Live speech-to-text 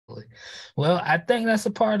Absolutely. Well, I think that's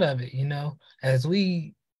a part of it, as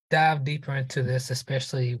we dive deeper into this,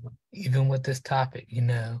 especially even with this topic,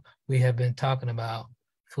 we have been talking about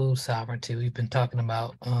food sovereignty. We've been talking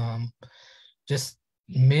about just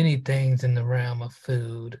many things in the realm of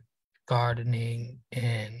food, gardening,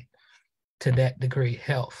 and to that degree,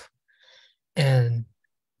 health. And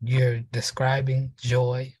you're describing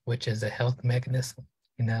joy, which is a health mechanism,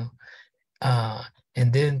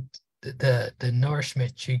 and then the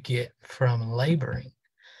nourishment you get from laboring.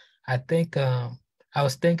 I think I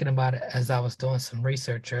was thinking about it as I was doing some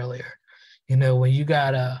research earlier. When you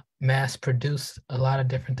gotta mass produce a lot of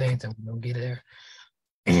different things, and we'll get there,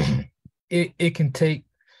 it can take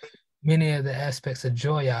many of the aspects of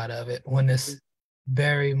joy out of it when it's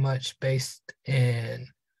very much based in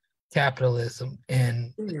capitalism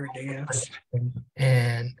and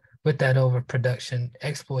with that overproduction,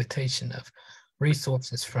 exploitation of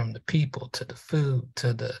resources from the people to the food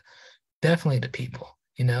to definitely the people,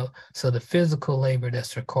 so the physical labor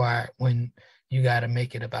that's required when you got to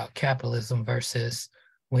make it about capitalism versus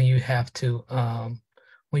when you have to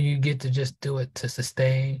when you get to just do it to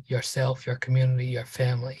sustain yourself, your community, your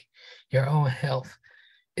family, your own health.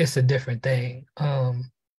 It's a different thing.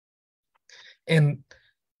 And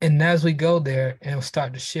as we go there and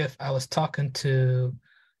start to shift, I was talking to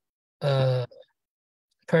a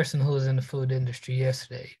person who was in the food industry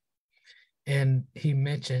yesterday, and he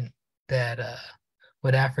mentioned that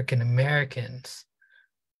with African Americans,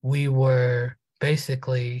 we were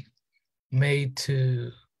basically made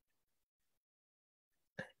to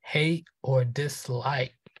hate or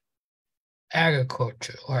dislike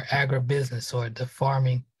agriculture or agribusiness or the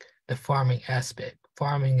farming aspect,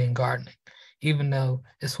 farming and gardening, even though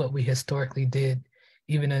it's what we historically did,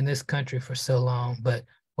 even in this country for so long, but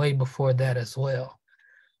way before that as well.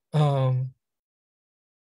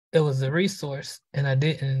 It was a resource, and I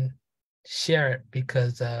didn't share it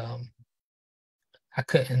because I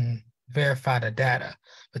couldn't verify the data,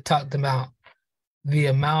 but talked about the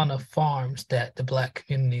amount of farms that the Black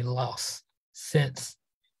community lost since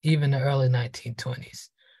even the early 1920s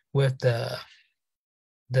with the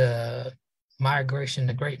migration,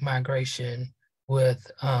 the Great Migration,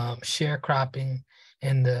 with sharecropping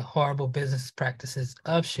and the horrible business practices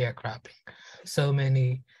of sharecropping. So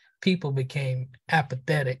many people became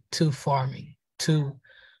apathetic to farming, to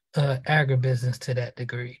agribusiness to that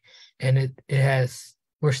degree. And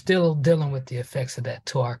we're still dealing with the effects of that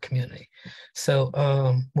to our community. So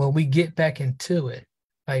when we get back into it,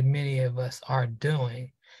 like many of us are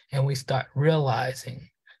doing, and we start realizing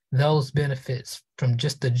those benefits from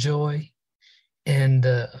just the joy and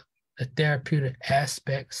the therapeutic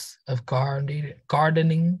aspects of gardening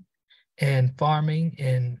and farming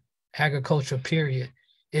and agriculture, period,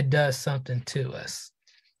 it does something to us.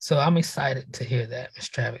 So I'm excited to hear that, Ms.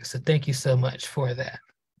 Travis. So thank you so much for that.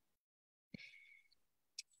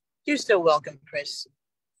 You're so welcome, Chris.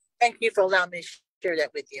 Thank you for allowing me to share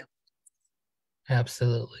that with you.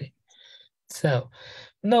 Absolutely. So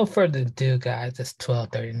no further ado, guys, it's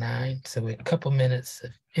 12:39. So we're a couple minutes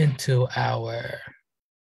into our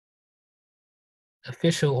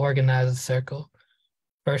official organizer circle.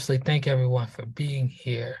 Firstly, thank everyone for being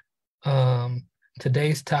here.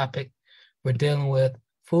 Today's topic, we're dealing with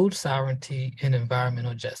food sovereignty and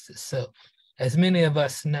environmental justice. So as many of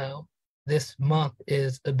us know, this month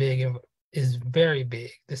is very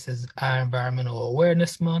big. This is our Environmental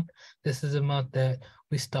Awareness Month. This is a month that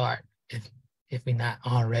we start, if we're not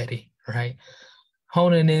already, right?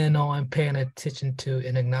 Honing in on, paying attention to,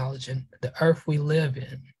 and acknowledging the earth we live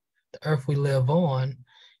in, the earth we live on,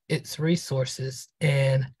 its resources,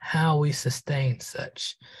 and how we sustain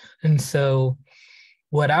such. And so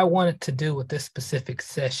what I wanted to do with this specific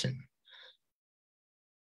session,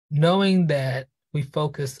 knowing that we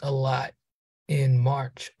focus a lot in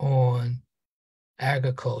March on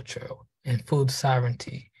agriculture and food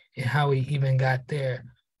sovereignty and how we even got there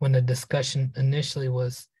when the discussion initially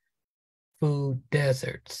was food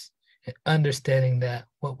deserts, and understanding that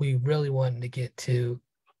what we really wanted to get to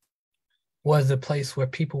was a place where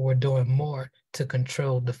people were doing more to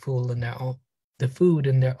control the food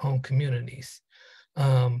in their own communities.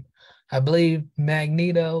 I believe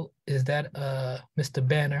Magneto, is that Mr.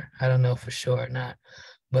 Banner? I don't know for sure or not,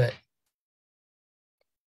 but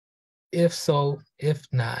if so, if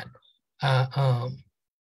not, I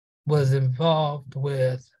was involved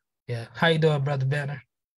with, yeah. How you doing, Brother Banner?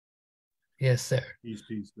 Yes, sir. Peace.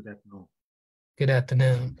 Good afternoon. Good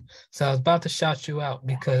afternoon. So I was about to shout you out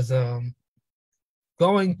because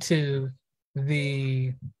going to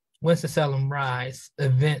the Winston-Salem Rise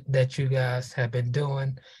event that you guys have been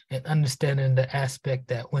doing and understanding the aspect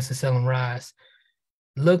that Winston-Salem Rise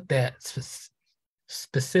looked at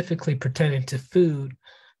specifically pertaining to food,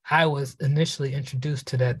 I was initially introduced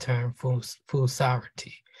to that term, food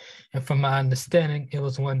sovereignty. And from my understanding, it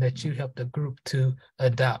was one that you helped the group to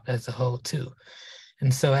adopt as a whole too.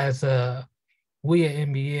 And so as we at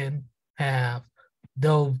NBN have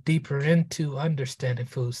dove deeper into understanding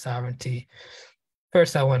food sovereignty,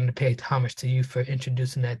 first I wanted to pay homage to you for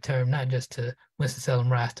introducing that term, not just to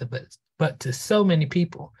Winston-Salem Rasta, but to so many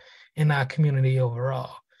people in our community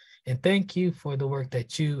overall. And thank you for the work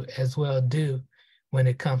that you as well do when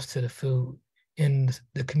it comes to the food in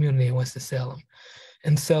the community in Winston-Salem.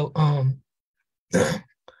 And so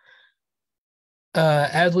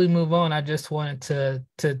as we move on, I just wanted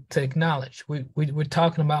to acknowledge we're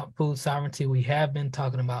talking about food sovereignty. We have been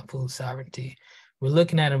talking about food sovereignty. We're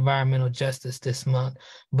looking at environmental justice this month,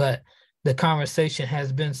 but the conversation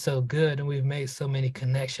has been so good and we've made so many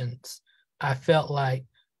connections. I felt like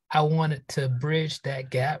I wanted to bridge that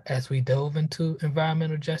gap as we dove into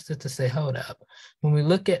environmental justice to say, hold up, when we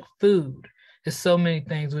look at food, there's so many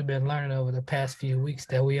things we've been learning over the past few weeks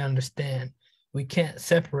that we understand we can't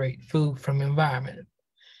separate food from environment.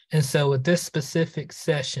 And so with this specific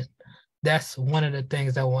session, that's one of the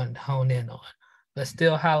things I wanted to hone in on. Let's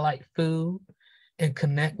still highlight food and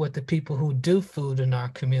connect with the people who do food in our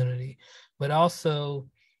community, but also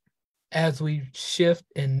as we shift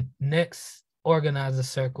in next organizer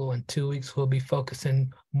circle in 2 weeks, we'll be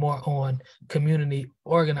focusing more on community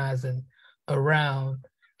organizing around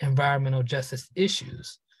environmental justice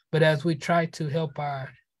issues. But as we try to help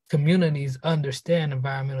our communities understand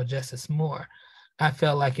environmental justice more, I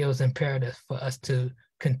felt like it was imperative for us to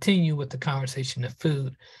continue with the conversation of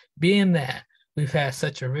food, being that we've had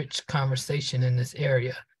such a rich conversation in this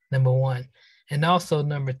area, number one. And also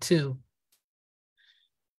number two,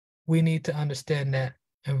 we need to understand that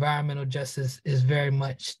environmental justice is very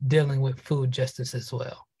much dealing with food justice as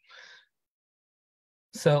well.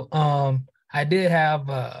 So I did have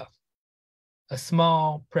a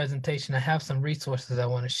small presentation. I have some resources I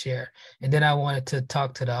want to share. And then I wanted to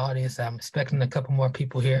talk to the audience. I'm expecting a couple more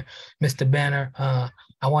people here. Mr. Banner,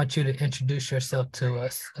 I want you to introduce yourself to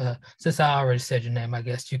us. Since I already said your name, I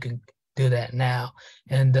guess you can do that now.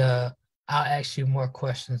 And I'll ask you more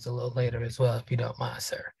questions a little later as well, if you don't mind,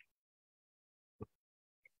 sir.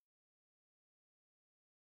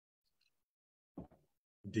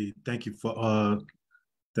 Indeed. Thank you for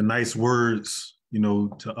the nice words,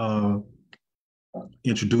 to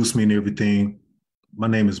introduce me and everything. My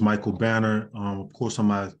name is Michael Banner. Of course, on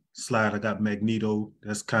my slide, I got Magneto.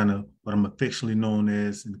 That's kind of what I'm affectionately known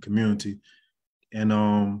as in the community. And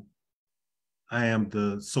I am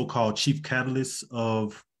the so-called chief catalyst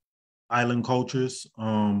of Island CultureZ.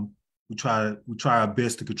 We try our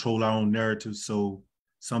best to control our own narratives. So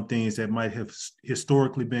some things that might have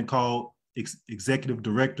historically been called executive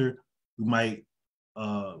director, we might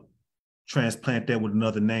transplant that with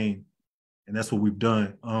another name. And that's what we've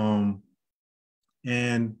done.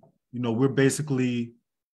 And, we're basically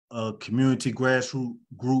a community grassroots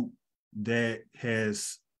group that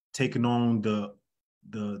has taken on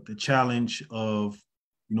the challenge of,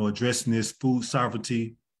 addressing this food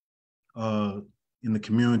sovereignty in the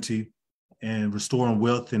community and restoring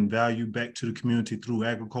wealth and value back to the community through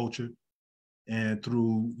agriculture and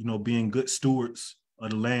through, being good stewards of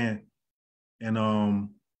the land. And,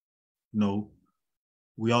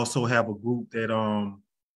 we also have a group that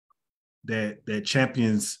that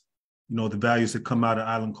champions, the values that come out of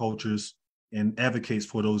Island CultureZ and advocates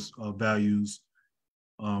for those values.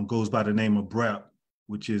 Goes by the name of BRAP,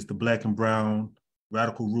 which is the Black and Brown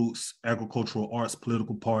Radical Roots Agricultural Arts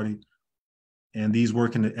Political Party. And these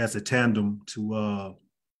working as a tandem to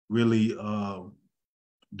really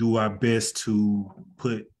do our best to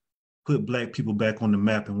put Black people back on the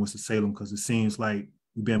map in Winston-Salem, because it seems like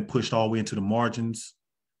we've been pushed all the way into the margins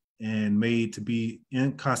and made to be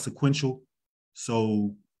inconsequential.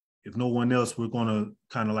 So if no one else, we're gonna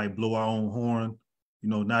kind of like blow our own horn,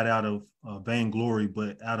 not out of vainglory,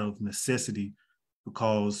 but out of necessity,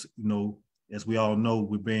 because, as we all know,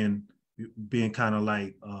 we're being kind of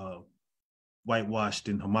like whitewashed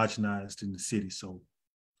and homogenized in the city. So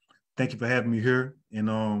thank you for having me here. And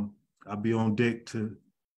I'll be on deck to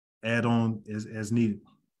add on as needed.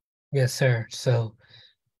 Yes, sir. So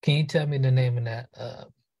can you tell me the name of that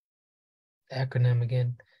acronym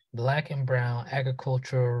again? Black and Brown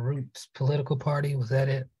Agricultural Roots Political Party, was that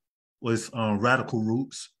it? Well, it's Radical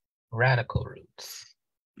Roots. Radical Roots.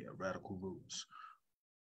 Yeah, Radical Roots.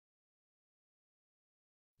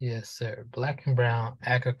 Yes, sir. Black and Brown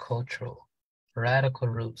Agricultural Radical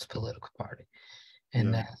Roots Political Party.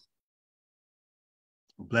 And that's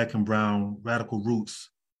Black and Brown Radical Roots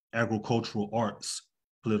Agricultural Arts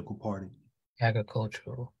political party.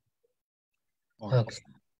 Agricultural. Arts. Okay.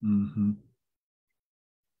 Mm-hmm.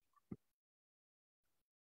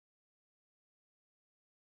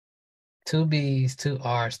 Two B's, two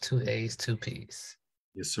R's, two A's, two P's.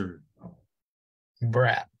 Yes, sir.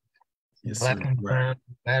 BRAP. Yes, Black sir. and Right. brown,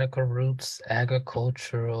 radical roots,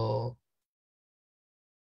 agricultural.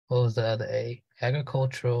 What was the other A?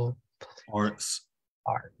 Agricultural Arts.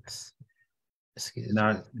 arts. Excuse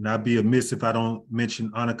And, me. and I'd be amiss if I don't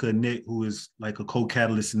mention Annika and Nick, who is like a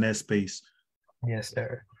co-catalyst in that space. Yes,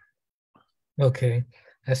 sir. Okay,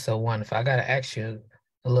 that's so wonderful. I got to ask you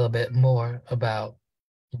a little bit more about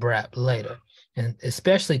BRAP later, and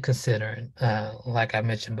especially considering, like I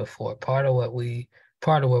mentioned before, part of where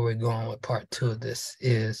we're going with part two of this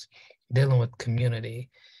is dealing with community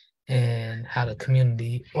and how the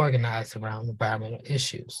community organized around environmental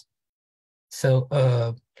issues. So,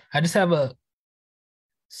 I just have a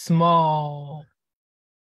small,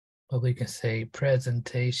 what we can say,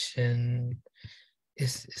 presentation.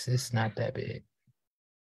 It's not that big.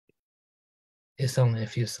 It's only a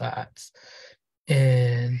few slides,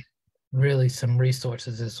 and really some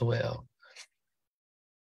resources as well.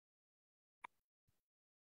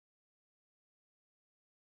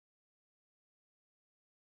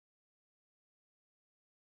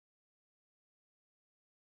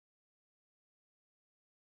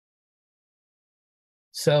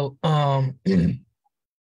 So, dealing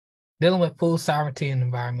with food sovereignty and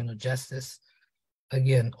environmental justice,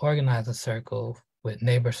 again, organize a circle with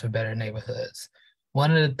Neighbors for Better Neighborhoods.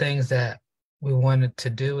 One of the things that we wanted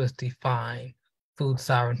to do is define food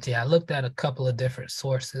sovereignty. I looked at a couple of different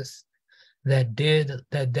sources that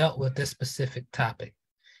dealt with this specific topic,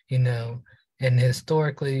 and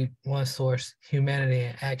historically, one source, Humanity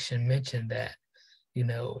in Action, mentioned that,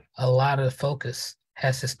 a lot of the focus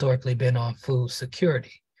has historically been on food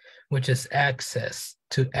security, which is access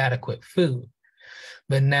to adequate food.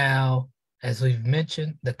 But now, as we've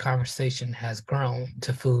mentioned, the conversation has grown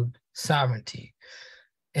to food sovereignty.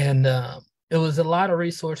 And it was a lot of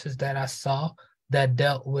resources that I saw that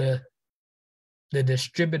dealt with the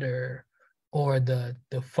distributor or the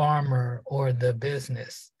farmer or the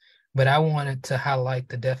business. But I wanted to highlight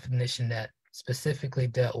the definition that specifically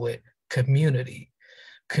dealt with community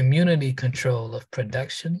control of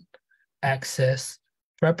production, access,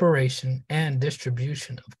 preparation, and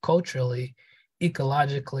distribution of culturally,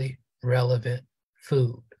 ecologically relevant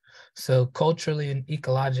food. So culturally and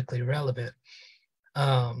ecologically relevant.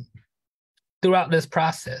 Throughout this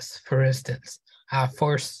process, for instance, I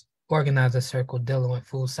first organized a circle dealing with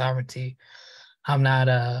food sovereignty. I'm not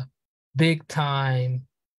a big time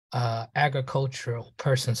agricultural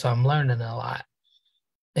person, so I'm learning a lot.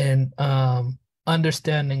 And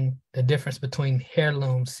understanding the difference between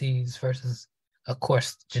heirloom seeds versus, of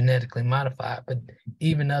course, genetically modified, but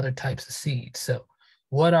even other types of seeds. So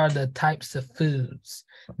what are the types of foods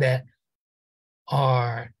that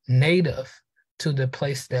are native to the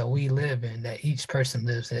place that we live in, that each person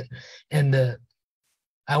lives in? And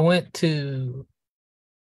I went to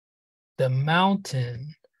the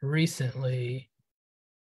mountain recently.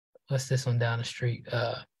 What's this one down the street?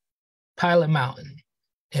 Pilot Mountain.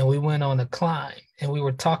 And we went on a climb, and we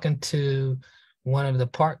were talking to one of the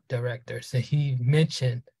park directors, and he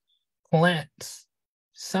mentioned plants,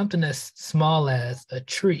 something as small as a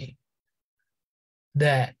tree,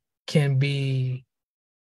 that can be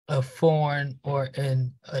a foreign or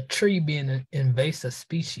a tree being an invasive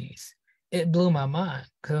species. It blew my mind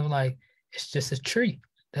because I'm like, it's just a tree.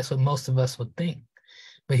 That's what most of us would think.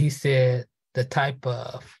 But he said the type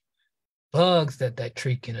of bugs that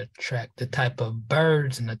tree can attract, the type of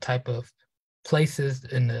birds and the type of places,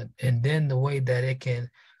 and then the way that it can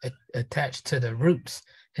attach to the roots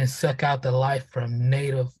and suck out the life from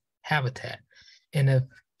native habitat. And if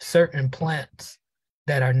certain plants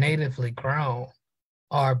that are natively grown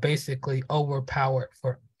are basically overpowered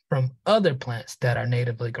from other plants that are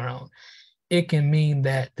natively grown, it can mean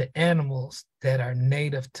that the animals that are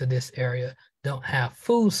native to this area don't have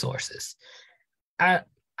food sources. I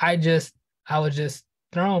was just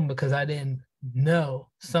thrown because I didn't know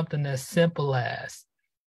something as simple as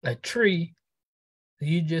a tree.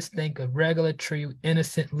 You just think of regular tree,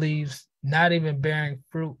 innocent leaves, not even bearing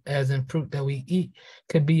fruit, as in fruit that we eat,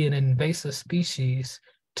 could be an invasive species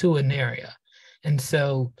to an area. And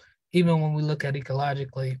so even when we look at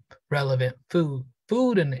ecologically relevant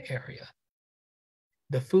food in the area,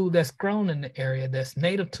 the food that's grown in the area that's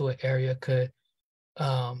native to an area could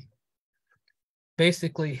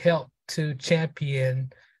basically help to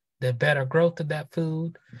champion the better growth of that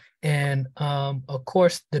food. And of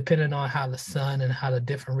course, depending on how the sun and how the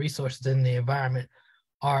different resources in the environment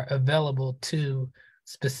are available to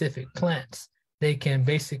specific plants, they can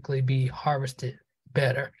basically be harvested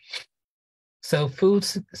better. So food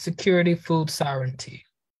security, food sovereignty.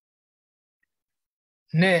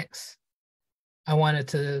 Next, I wanted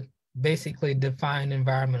to basically define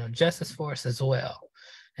environmental justice for us as well.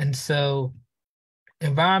 And so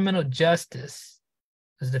environmental justice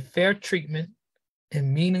is the fair treatment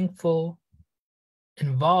and meaningful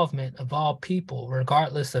involvement of all people,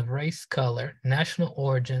 regardless of race, color, national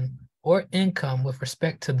origin, or income, with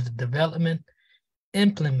respect to the development,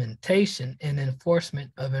 implementation, and enforcement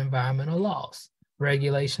of environmental laws,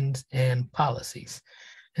 regulations, and policies.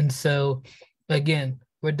 And so, again,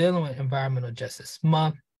 we're dealing with Environmental Justice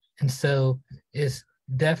Month, and so it's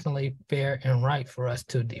definitely fair and right for us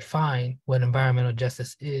to define what environmental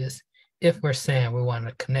justice is if we're saying we want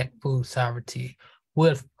to connect food sovereignty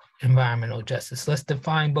with environmental justice. Let's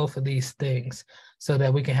define both of these things so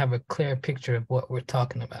that we can have a clear picture of what we're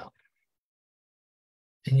talking about.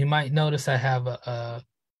 And you might notice I have a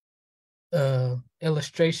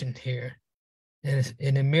illustration here, and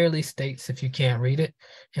it merely states, if you can't read it,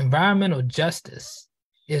 environmental justice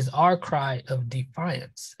is our cry of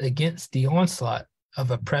defiance against the onslaught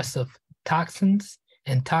of oppressive toxins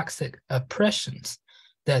and toxic oppressions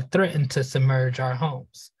that threaten to submerge our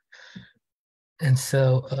homes. And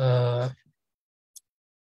so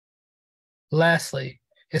lastly,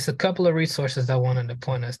 it's a couple of resources I wanted to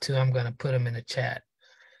point us to. I'm going to put them in the chat.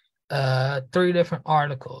 3 different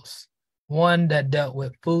articles. One that dealt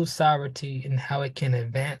with food sovereignty and how it can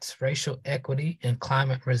advance racial equity and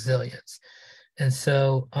climate resilience. And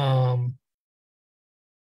so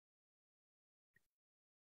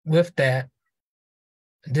with that,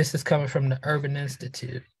 this is coming from the Urban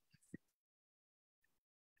Institute.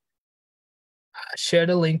 I share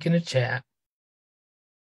the link in the chat.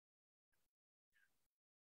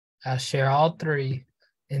 I'll share all 3,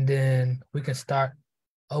 and then we can start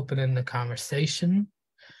opening the conversation.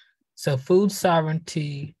 So food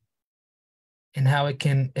sovereignty and how it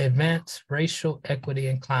can advance racial equity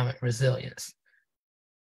and climate resilience.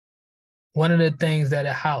 One of the things that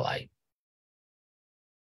it highlights,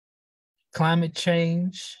 climate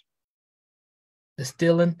change, the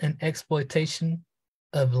stealing and exploitation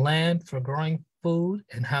of land for growing food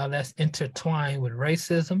and how that's intertwined with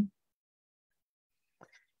racism,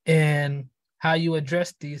 and how you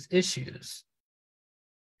address these issues.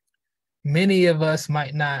 Many of us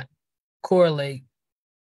might not correlate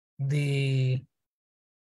the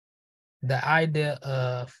idea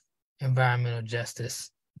of environmental justice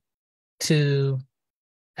to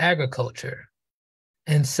agriculture.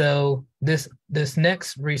 And so this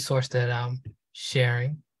next resource that I'm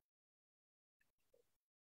sharing,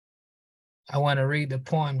 I want to read the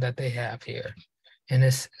poem that they have here. And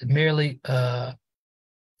it's merely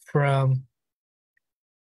from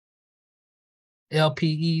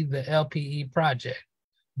LPE, the LPE project,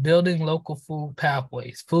 Building Local Food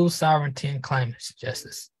Pathways, Food Sovereignty and Climate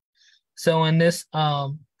Justice. So in this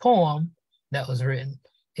poem that was written,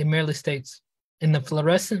 it merely states, in the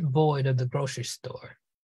fluorescent void of the grocery store,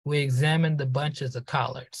 we examined the bunches of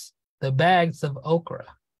collards, the bags of okra,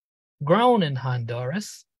 grown in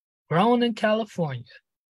Honduras, grown in California.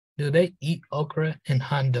 Do they eat okra in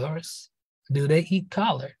Honduras? Do they eat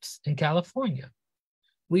collards in California?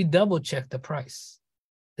 We double-checked the price.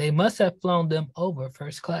 They must have flown them over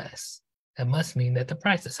first class. That must mean that the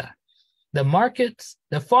price is high. The markets,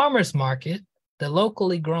 the farmer's market, the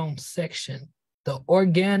locally grown section, the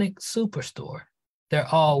organic superstore, they're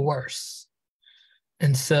all worse.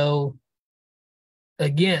 And so,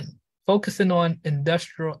 again, focusing on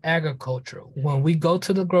industrial agriculture, when we go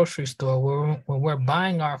to the grocery store, when we're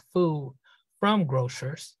buying our food from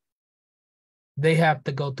grocers, they have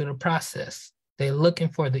to go through the process. They're looking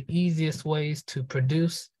for the easiest ways to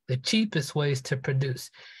produce, the cheapest ways to produce.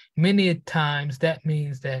 Many times that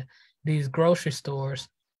means that these grocery stores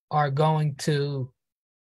are going to,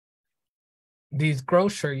 these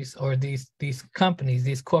groceries or these companies,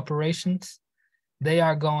 these corporations, they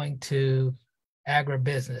are going to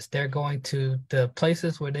agribusiness. They're going to the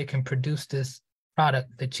places where they can produce this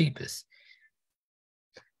product the cheapest.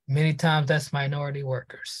 Many times that's minority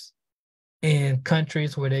workers in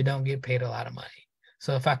countries where they don't get paid a lot of money.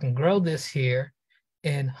 So if I can grow this here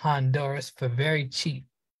in Honduras for very cheap,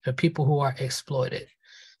 for people who are exploited,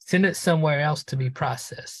 send it somewhere else to be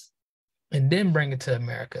processed, and then bring it to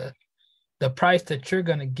America, the price that you're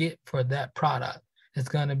going to get for that product is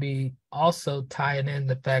going to be also tying in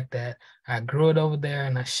the fact that I grew it over there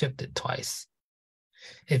and I shipped it twice.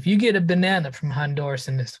 If you get a banana from Honduras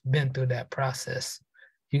and it's been through that process,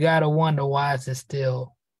 you got to wonder, why is it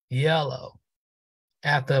still yellow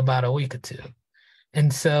after about a week or two?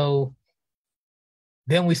 And so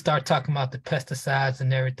then we start talking about the pesticides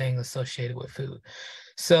and everything associated with food.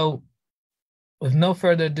 So with no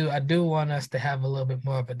further ado, I do want us to have a little bit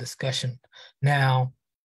more of a discussion. Now,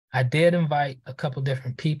 I did invite a couple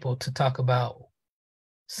different people to talk about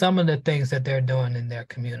some of the things that they're doing in their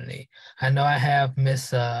community. I know I have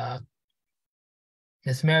Miss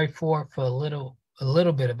Mary Ford for a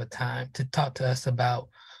little bit of a time to talk to us about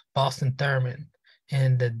Boston Thurman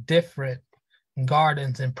and the different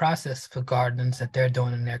gardens and process for gardens that they're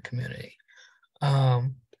doing in their community.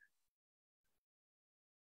 And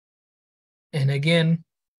again,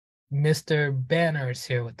 Mr. Banner is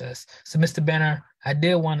here with us. So Mr. Banner, I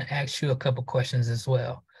did want to ask you a couple questions as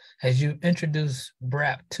well. As you introduce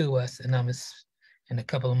BRAP to us, and a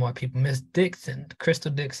couple of more people, Miss Dixon,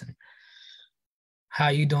 Crystal Dixon, how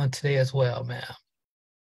are you doing today as well, ma'am?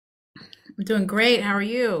 I'm doing great. How are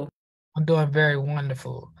you? I'm doing very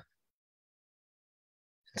wonderful.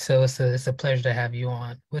 So it's a pleasure to have you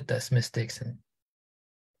on with us, Miss Dixon.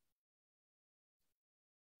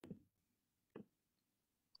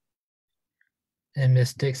 And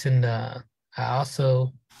Miss Dixon, I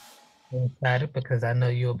also am excited because I know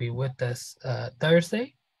you'll be with us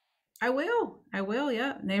Thursday. I will,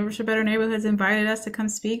 yeah. Neighbors for Better Neighborhoods invited us to come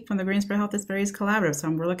speak from the Greensboro Health Disparities Collaborative, so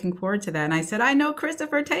we're looking forward to that. And I said, I know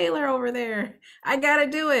Christopher Taylor over there. I gotta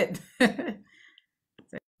do it.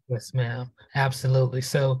 Yes, ma'am. Absolutely.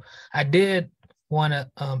 So I did want to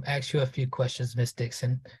ask you a few questions, Miss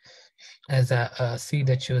Dixon, as I see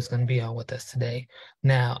that you was going to be on with us today.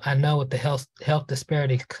 Now, I know with the Health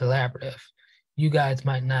Disparities Collaborative, you guys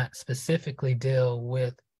might not specifically deal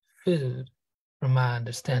with food, from my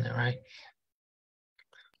understanding, right?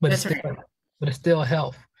 But That's right. But it's still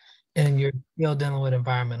health, and you're still dealing with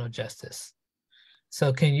environmental justice.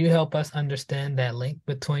 So can you help us understand that link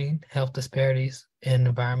between health disparities and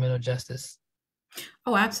environmental justice?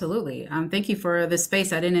 Oh, absolutely. Thank you for the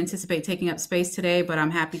space. I didn't anticipate taking up space today, but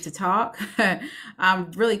I'm happy to talk.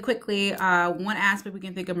 Really quickly, one aspect we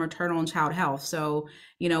can think of maternal and child health. So,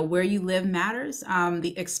 where you live matters.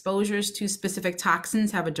 The exposures to specific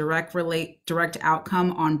toxins have a direct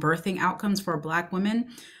outcome on birthing outcomes for Black women,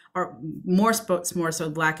 or more so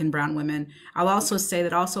Black and brown women. I'll also say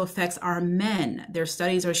that also affects our men. Their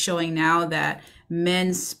studies are showing now that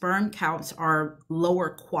men's sperm counts are lower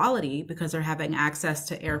quality because they're having access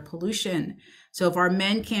to air pollution. So if our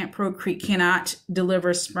men cannot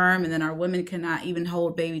deliver sperm, and then our women cannot even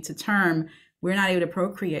hold baby to term, we're not able to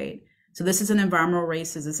procreate. So this is an environmental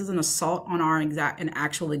racist. This is an assault on our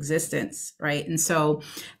actual existence, right? And so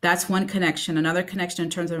that's one connection. Another connection in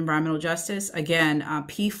terms of environmental justice, again,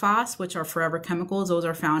 PFAS, which are forever chemicals. Those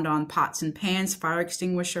are found on pots and pans, fire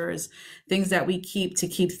extinguishers, things that we keep to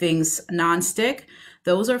keep things nonstick.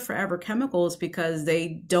 Those are forever chemicals because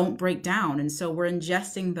they don't break down. And so we're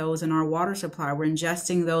ingesting those in our water supply. We're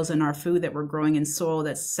ingesting those in our food that we're growing in soil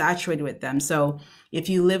that's saturated with them. So if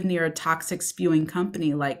you live near a toxic spewing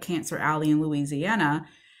company like Cancer Alley in Louisiana,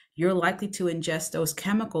 you're likely to ingest those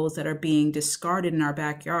chemicals that are being discarded in our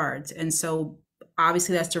backyards. And so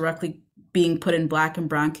obviously that's directly being put in Black and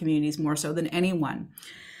brown communities more so than anyone.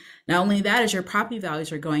 Not only that, as your property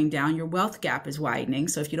values are going down, your wealth gap is widening.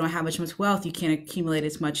 So if you don't have as much wealth, you can't accumulate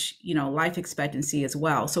as much, life expectancy as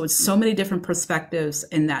well. So it's so many different perspectives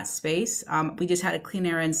in that space. We just had a Clean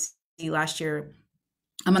Air NC last year.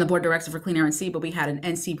 I'm on the board director for Clean Air NC, but we had an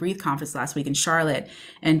NC Breathe conference last week in Charlotte.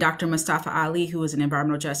 And Dr. Mustafa Ali, who is an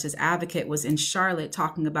environmental justice advocate, was in Charlotte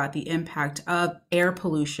talking about the impact of air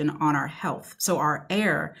pollution on our health. So our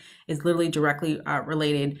air is literally directly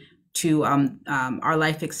related to our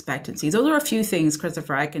life expectancies. Those are a few things,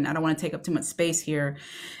 Christopher. I don't want to take up too much space here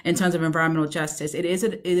in terms of environmental justice. It is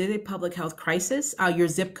a public health crisis. Your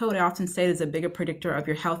zip code, I often say, is a bigger predictor of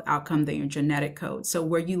your health outcome than your genetic code. So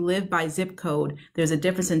where you live by zip code, there's a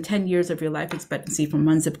difference in 10 years of your life expectancy from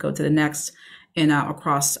one zip code to the next and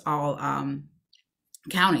across all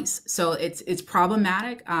counties. So it's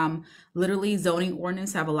problematic. Literally, zoning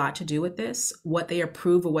ordinance have a lot to do with this. What they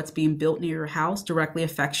approve of what's being built near your house directly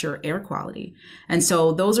affects your air quality. And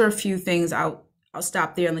so those are a few things. I'll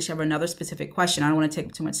stop there unless you have another specific question. I don't want to take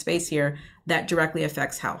up too much space here. That directly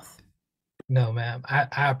affects health. No, ma'am.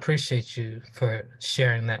 I appreciate you for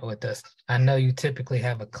sharing that with us. I know you typically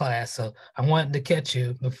have a class, so I wanted to catch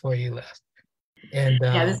you before you left. And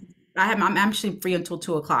yeah, I'm actually free until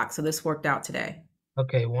 2:00, so this worked out today.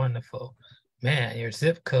 Okay, wonderful. Man, your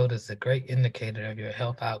zip code is a great indicator of your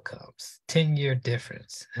health outcomes. 10-year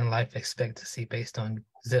difference in life expectancy based on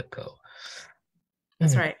zip code.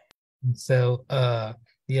 That's right. So,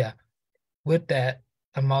 yeah, with that,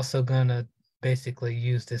 I'm also gonna basically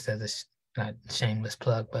use this as not shameless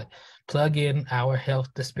plug, but plug in our Health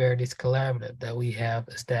Disparities Collaborative that we have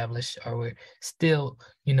established, or we're still,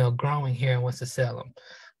 growing here in Winston-Salem.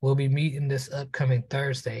 We'll be meeting this upcoming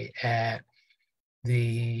Thursday at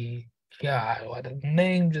the, what the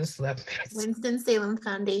name just left me. Winston-Salem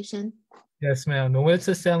Foundation. Yes, ma'am. The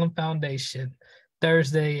Winston-Salem Foundation.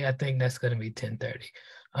 Thursday, I think that's going to be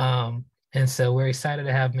 10:30. And so we're excited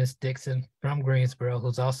to have Ms. Dixon from Greensboro,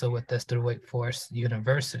 who's also with us through Wake Forest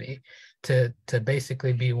University, to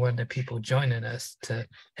basically be one of the people joining us to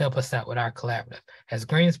help us out with our collaborative. As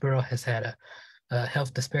Greensboro has had a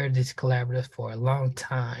Health Disparities Collaborative for a long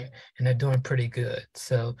time, and they're doing pretty good.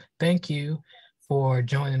 So thank you for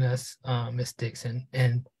joining us, Ms. Dixon,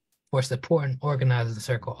 and for supporting Organizing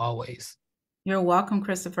Circle always. You're welcome,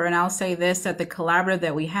 Christopher. And I'll say this, that the collaborative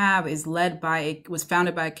that we have was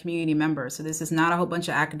founded by a community member. So this is not a whole bunch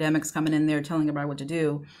of academics coming in there telling everybody what to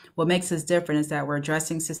do. What makes us different is that we're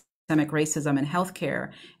addressing systemic racism in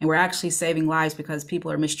healthcare, and we're actually saving lives because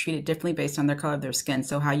people are mistreated differently based on their color of their skin.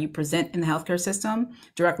 So how you present in the healthcare system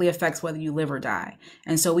directly affects whether you live or die.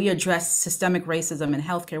 And so we address systemic racism in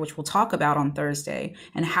healthcare, which we'll talk about on Thursday,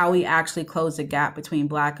 and how we actually close the gap between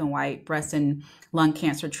Black and white breast and lung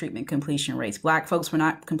cancer treatment completion rates. Black folks were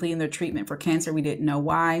not completing their treatment for cancer. We didn't know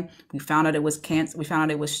why. We found out it was cancer. We found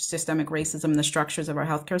out it was systemic racism in the structures of our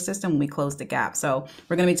healthcare system. We closed the gap. So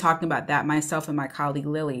we're going to be talking about that, myself and my colleague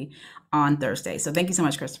Lily, on Thursday. So thank you so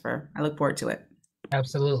much, Christopher. I look forward to it.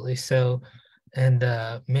 Absolutely. So, and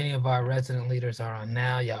many of our resident leaders are on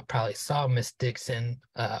now. Y'all probably saw Miss Dixon,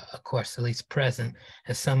 of course, at least present,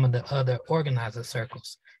 and some of the other organizer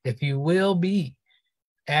circles. If you will be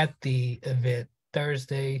at the event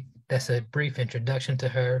Thursday, that's a brief introduction to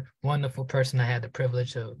her. Wonderful person. I had the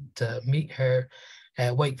privilege to meet her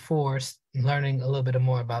at Wake Forest, learning a little bit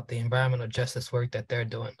more about the environmental justice work that they're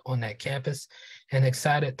doing on that campus, and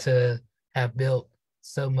excited to have built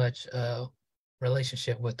so much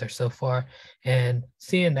relationship with her so far, and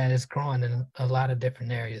seeing that it's growing in a lot of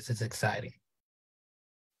different areas is exciting.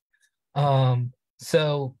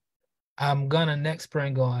 So I'm gonna next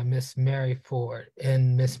bring on Miss Mary Ford,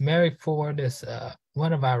 and Miss Mary Ford is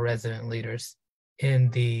one of our resident leaders in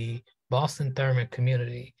the Boston Thurman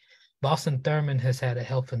community. Boston Thurman has had a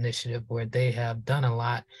health initiative where they have done a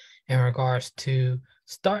lot in regards to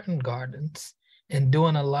starting gardens and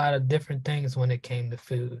doing a lot of different things when it came to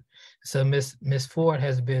food. So Miss Ford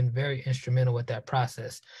has been very instrumental with that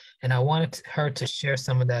process, and I wanted her to share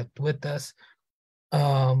some of that with us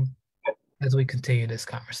as we continue this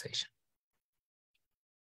conversation.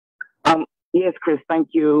 Yes, Chris, thank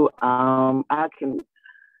you. I can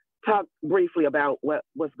talk briefly about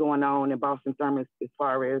what's going on in Boston Thurman as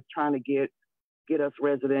far as trying to get us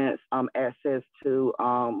residents access to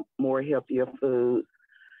more healthier foods.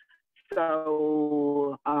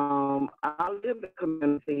 So I live in a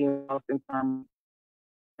community in Boston Thurman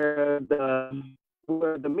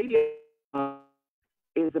where the median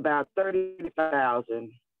is about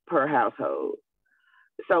 30,000 per household.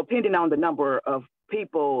 So depending on the number of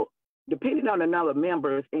people, depending on the number of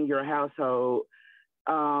members in your household,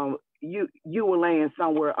 you will land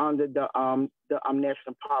somewhere under the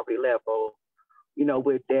national poverty level,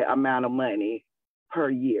 with that amount of money per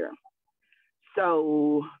year.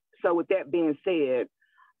 So with that being said,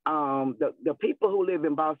 the people who live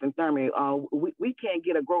in Boston Thurman, we can't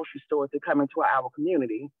get a grocery store to come into our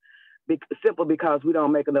community, simply because we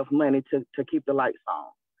don't make enough money to keep the lights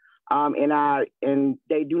on. And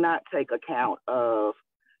they do not take account of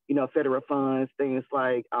federal funds, things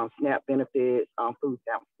like SNAP benefits, food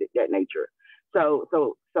stamps, that nature. So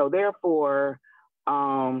therefore,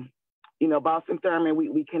 Boston Thurman,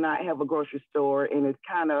 we cannot have a grocery store, and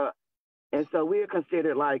so we're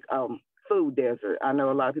considered like food desert. I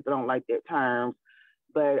know a lot of people don't like that term,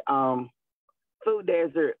 but food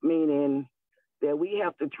desert meaning that we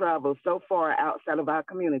have to travel so far outside of our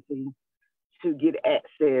community to get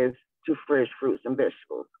access to fresh fruits and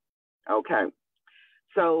vegetables. Okay.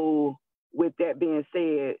 So with that being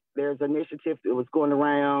said, there's an initiative that was going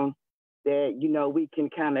around that, we can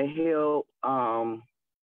kind of help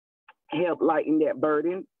lighten that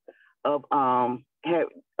burden of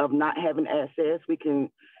not having access. We can,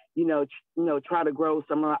 try to grow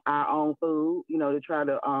some of our own food, to try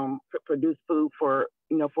to produce food for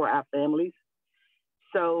our families.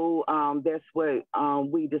 So that's what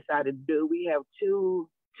we decided to do. We have two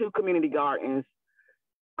community gardens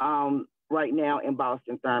right now in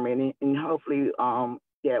Boston Thurman, and hopefully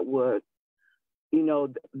that would,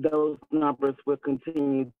 those numbers will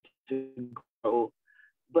continue to grow.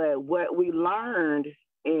 But what we learned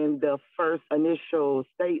in the first initial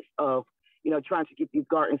states of, trying to get these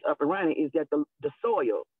gardens up and running is that the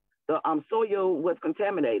soil, the soil was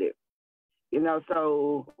contaminated.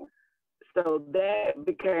 So that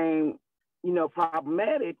became,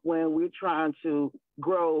 problematic when we're trying to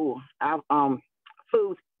grow our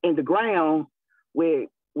foods in the ground with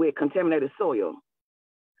contaminated soil.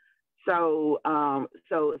 So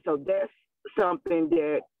that's something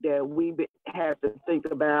that we have to think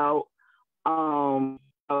about.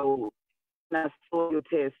 So not soil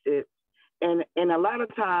tested, and a lot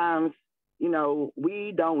of times,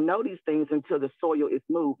 we don't know these things until the soil is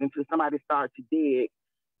moved, until somebody starts to dig,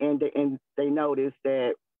 and they notice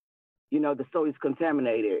that the soil is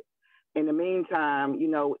contaminated. In the meantime,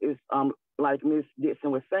 it's like Ms.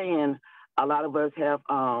 Dixon was saying, a lot of us have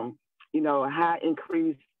high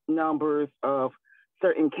increased numbers of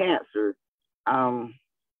certain cancers, and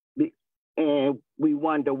we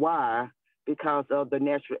wonder why, because of the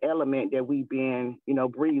natural element that we've been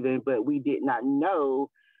breathing, but we did not know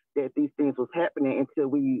that these things was happening until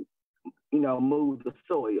we moved the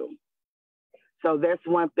soil. So that's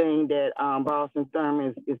one thing that Boston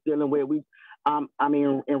Thermal is dealing with. And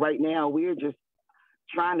right now we're just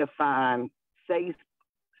trying to find safe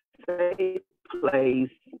places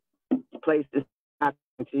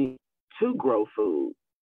to grow food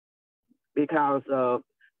because of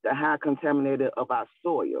the high contaminated of our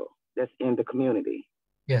soil that's in the community.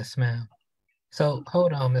 Yes, ma'am. So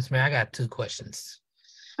hold on, Miss Mary. I got 2 questions.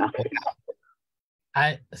 Okay.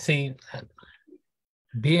 I see.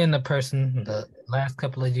 Being a person, the last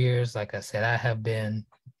couple of years, like I said, I have been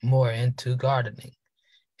more into gardening.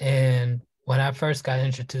 And when I first got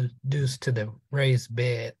introduced to the raised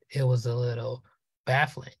bed, it was a little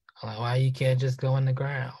baffling. Like, why you can't just go in the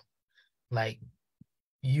ground? Like,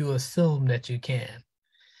 you assume that you can.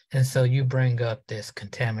 And so you bring up this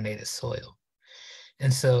contaminated soil.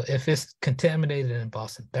 And so if it's contaminated in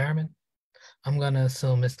Boston Thermal, I'm going to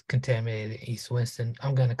assume it's contaminated in East Winston.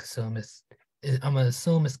 I'm going to assume it's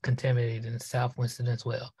contaminated in South Winston as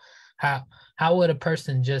well. How would a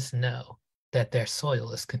person just know that their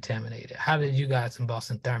soil is contaminated? How did you guys in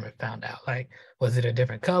Boston Thermal found out? Like, was it a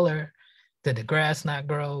different color? Did the grass not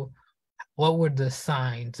grow? What were the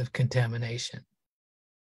signs of contamination?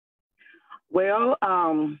 Well,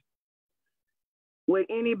 with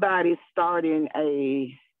anybody starting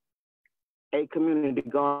a community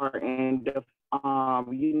garden, the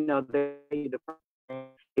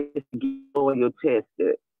is to get soil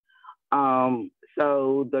tested.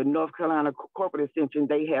 So the North Carolina Corporate Extension,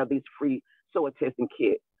 they have these free soil testing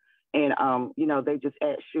kits. And, they just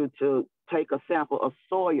ask you to take a sample of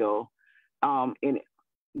soil in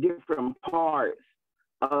different parts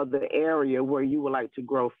of the area where you would like to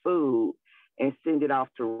grow food and send it off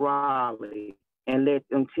to Raleigh and let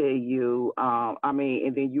them tell you,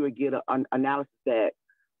 and then you would get an analysis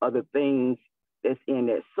of the things that's in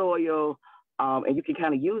that soil. And you can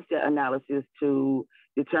kind of use that analysis to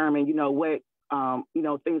determine, what,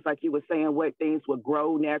 things like you were saying, what things will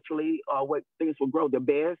grow naturally or what things will grow the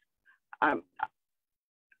best.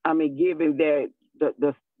 Given that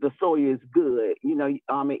the soil is good,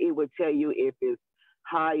 it would tell you if it's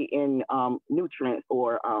high in nutrients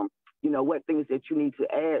or, what things that you need to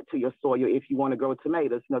add to your soil if you want to grow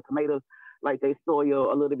tomatoes. Tomatoes like their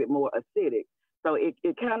soil a little bit more acidic. So it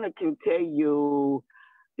kind of can tell you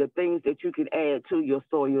the things that you can add to your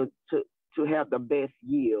soil to have the best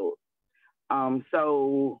yield.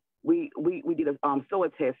 So we did a soil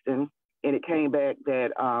testing, and it came back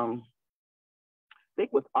that I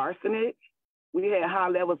think with arsenic, we had high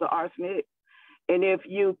levels of arsenic. And if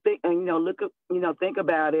you think, think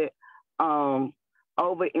about it,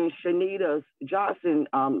 over in Shanita's Johnson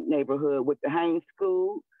neighborhood with the Haynes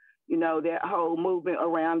School, that whole movement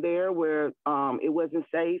around there where it wasn't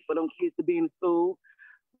safe for them kids to be in school,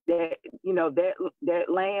 that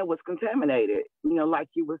land was contaminated, like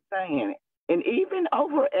you were saying. And even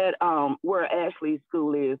over at where Ashley's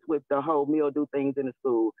school is with the whole mildew things in the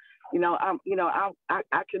school, I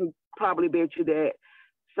can probably bet you that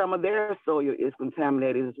some of their soil is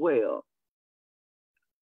contaminated as well.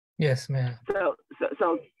 Yes, ma'am.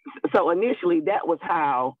 So initially that was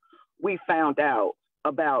how we found out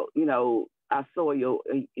about, our soil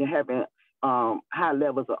having high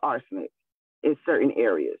levels of arsenic in certain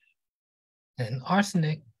areas. And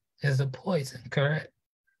arsenic is a poison, correct?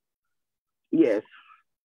 Yes.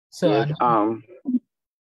 So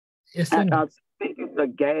yes, I think it's a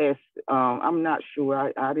gas. I'm not sure.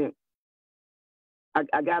 I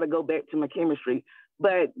got to go back to my chemistry,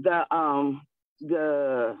 but the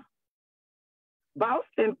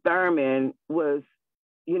Boston Thermal was,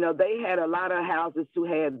 they had a lot of houses who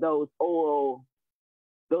had those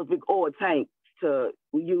big oil tanks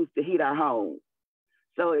we use to heat our homes.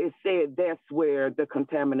 So it said that's where the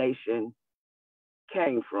contamination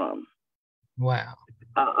came from. Wow.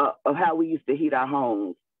 Of how we used to heat our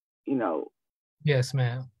homes, you know. Yes,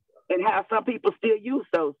 ma'am. And how some people still use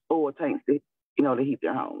those oil tanks to, you know, to heat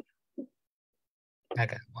their homes. I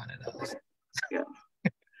got one of those. Yeah.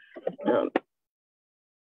 Yeah.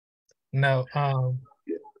 No,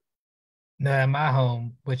 no, in my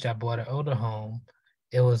home, which I bought an older home,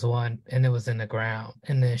 it was one and it was in the ground.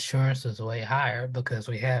 And the insurance was way higher because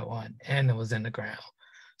we had one and it was in the ground.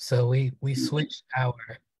 So we switched our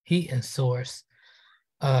heating source.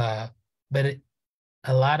 But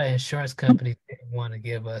a lot of insurance companies didn't want to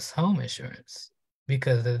give us home insurance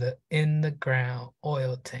because of the in the ground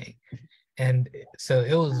oil tank. And so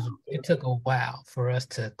it took a while for us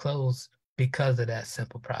to close because of that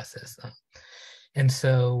simple process. And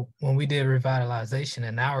so when we did revitalization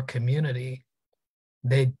in our community,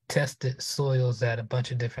 they tested soils at a bunch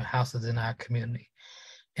of different houses in our community.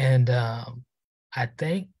 And I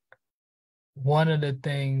think one of the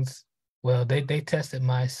things, well, they tested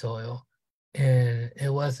my soil and it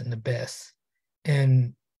wasn't the best.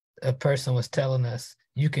 And a person was telling us,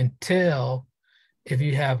 you can tell if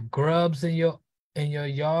you have grubs in your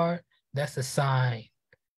yard, that's a sign.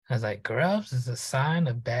 I was like, grubs is a sign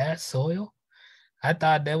of bad soil? I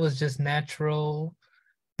thought that was just natural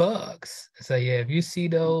bugs. So yeah, if you see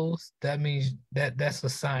those, that means that's a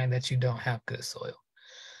sign that you don't have good soil.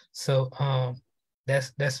 So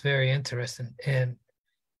that's very interesting. And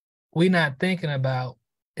we're not thinking about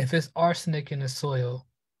if it's arsenic in the soil,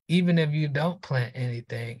 even if you don't plant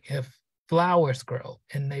anything, if flowers grow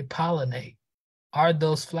and they pollinate, are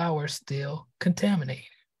those flowers still contaminated?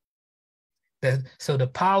 So the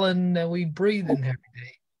pollen that we breathe in every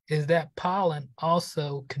day, is that pollen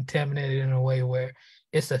also contaminated in a way where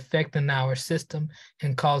it's affecting our system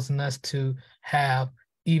and causing us to have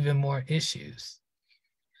even more issues?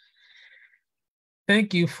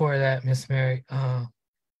 Thank you for that, Miss Mary.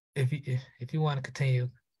 If you want to continue,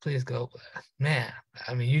 please go. Man,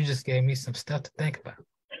 I mean, you just gave me some stuff to think about.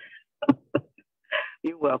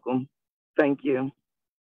 You're welcome. Thank you.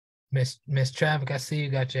 Miss Traffic, I see you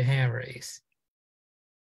got your hand raised.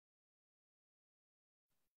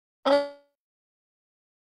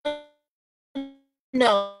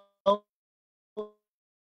 No.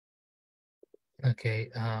 Okay.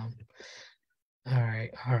 All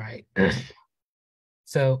right.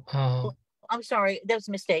 So I'm sorry. That was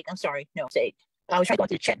a mistake. I'm sorry. No mistake. I was trying to go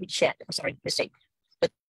to the chat. Read the chat. I'm sorry. Mistake.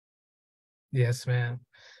 But yes, ma'am.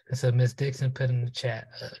 And so Miss Dixon put in the chat,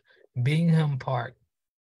 Bingham Park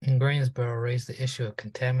in Greensboro raised the issue of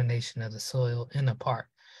contamination of the soil in the park.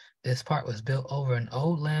 This park was built over an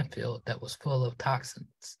old landfill that was full of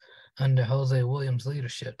toxins. Under Jose Williams'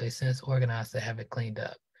 leadership, they since organized to have it cleaned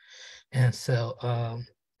up. And so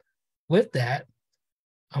with that,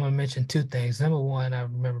 I'm going to mention two things. Number one, I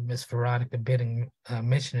remember Miss Veronica Bidding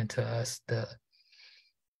mentioning to us the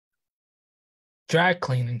dry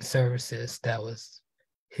cleaning services that was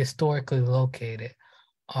historically located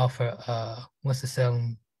off of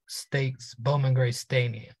Winston-Salem State's Bowman Gray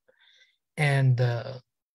Stadium. And the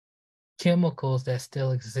chemicals that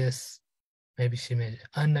still exist, maybe she mentioned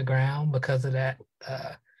underground because of that.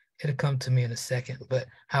 It'll come to me in a second, but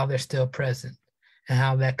how they're still present and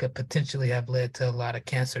how that could potentially have led to a lot of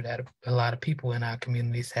cancer that a lot of people in our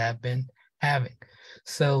communities have been having.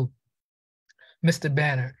 So, Mr.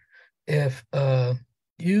 Banner, if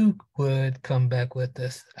you would come back with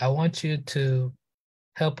us, I want you to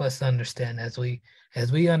help us understand as we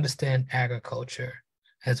understand agriculture,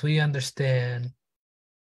 as we understand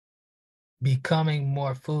becoming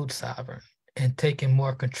more food sovereign and taking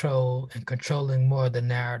more control and controlling more of the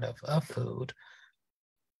narrative of food.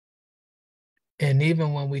 And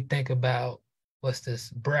even when we think about what's this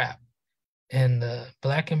BRAP and the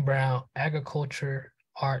Black and Brown Agriculture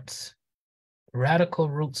Arts Radical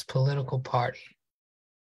Roots Political Party,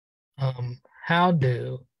 how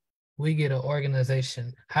do we get an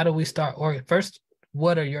organization? How do we start? First,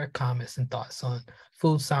 what are your comments and thoughts on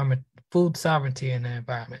food sovereignty in the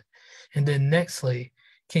environment? And then nextly,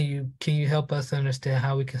 can you help us understand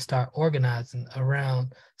how we can start organizing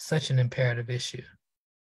around such an imperative issue?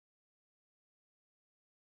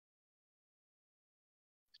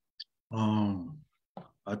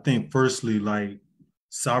 I think firstly, like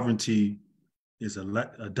sovereignty is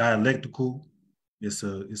a dialectical. It's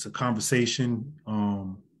a conversation.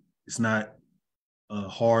 It's not a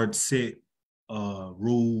hard set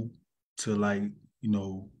rule to like,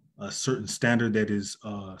 a certain standard that is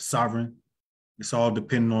sovereign. It's all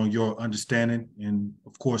depending on your understanding. And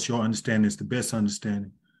of course, your understanding is the best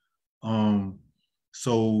understanding.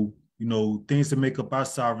 So, things that make up our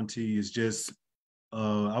sovereignty is just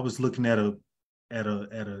I was looking at a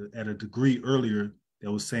degree earlier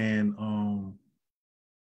that was saying,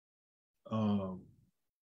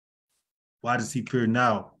 why does he fear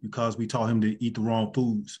now? Because we taught him to eat the wrong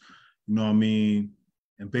foods. You know what I mean?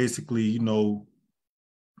 And basically,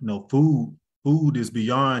 food is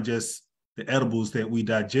beyond just the edibles that we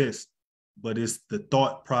digest, but it's the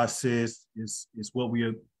thought process, it's what we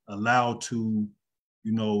are allowed to,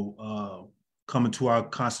 come into our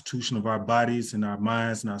constitution of our bodies and our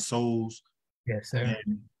minds and our souls. Yes, sir.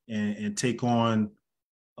 And take on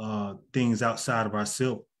things outside of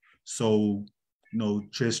ourselves. So,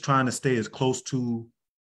 just trying to stay as close to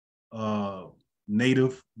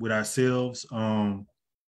native with ourselves,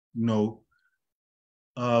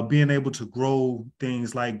 being able to grow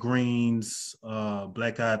things like greens,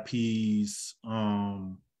 black-eyed peas,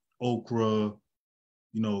 okra,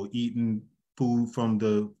 eating food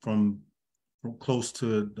from close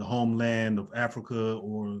to the homeland of Africa,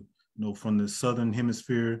 or from the southern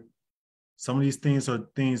hemisphere. Some of these things are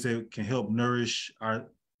things that can help nourish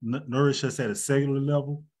us at a cellular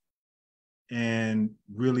level and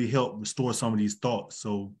really help restore some of these thoughts.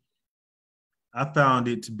 So I found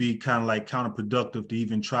it to be kind of like counterproductive to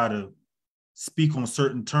even try to speak on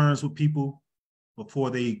certain terms with people before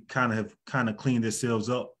they kind of clean themselves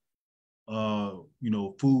up,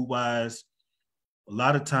 food wise. A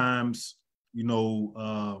lot of times,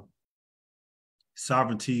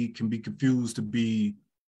 sovereignty can be confused to be,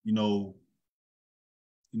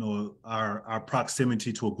 our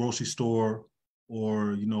proximity to a grocery store,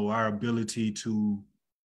 or, our ability to,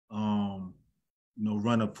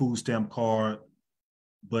 run a food stamp card.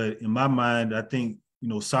 But in my mind, I think,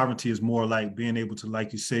 sovereignty is more like being able to,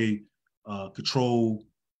 like you say, control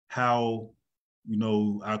how,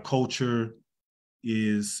 our culture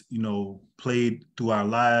is, played through our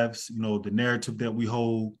lives, the narrative that we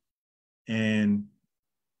hold, and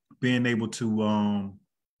being able to,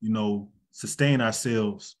 sustain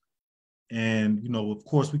ourselves. And, of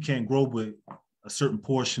course, we can't grow with a certain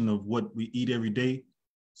portion of what we eat every day.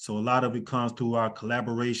 So a lot of it comes through our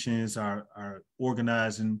collaborations, our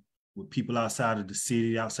organizing with people outside of the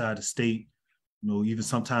city, outside the state, even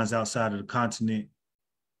sometimes outside of the continent,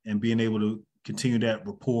 and being able to continue that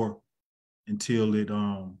rapport until it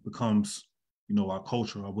becomes, our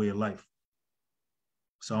culture, our way of life.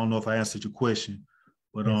 So I don't know if I answered your question,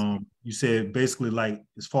 but Yes. You said basically, like,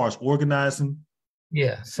 as far as organizing.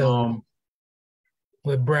 Yeah. So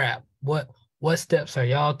with BRAP, what steps are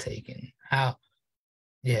y'all taking?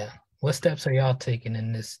 What steps are y'all taking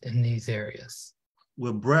in these areas?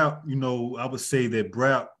 With BRAP, I would say that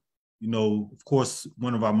BRAP, of course,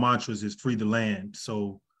 one of our mantras is free the land.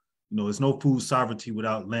 So, there's no food sovereignty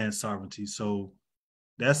without land sovereignty. So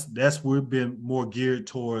that's we've been more geared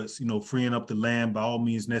towards, freeing up the land by all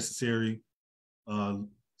means necessary.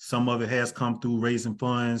 Some of it has come through raising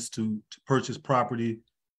funds to purchase property.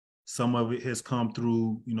 Some of it has come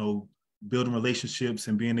through, building relationships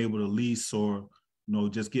and being able to lease, or,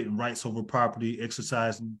 just getting rights over property,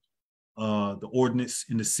 exercising the ordinance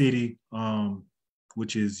in the city,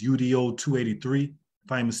 which is UDO 283,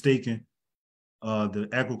 if I'm mistaken, the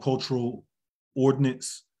agricultural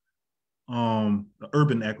ordinance, the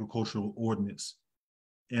urban agricultural ordinance.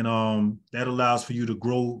 And that allows for you to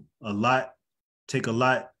grow a lot, take a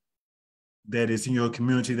lot that is in your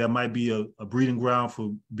community that might be a breeding ground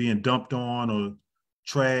for being dumped on or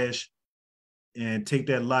trash, and take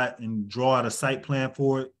that lot and draw out a site plan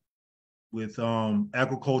for it with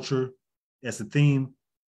agriculture as a theme,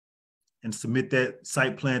 and submit that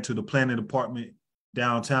site plan to the planning department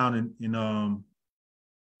downtown in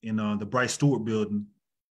the Bryce Stewart building.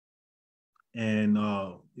 And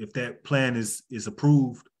if that plan is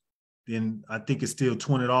approved, then I think it's still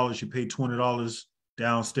 $20. You pay $20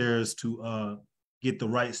 downstairs to get the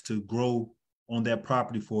rights to grow on that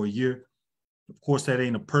property for a year. Of course, that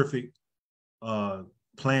ain't a perfect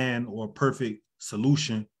plan or perfect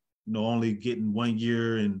solution, only getting 1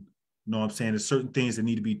 year. And what I'm saying, there's certain things that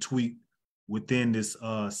need to be tweaked within this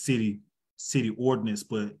city ordinance.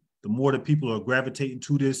 But the more that people are gravitating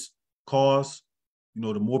to this cause,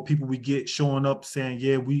 the more people we get showing up saying,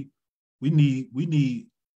 yeah, we need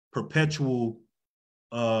perpetual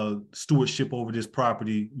stewardship over this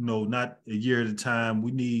property, not a year at a time.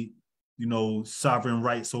 We need, sovereign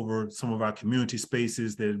rights over some of our community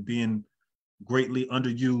spaces that are being greatly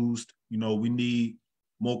underused. We need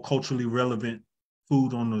more culturally relevant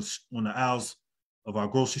food on the aisles of our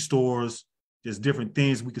grocery stores. There's different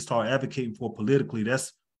things we can start advocating for politically.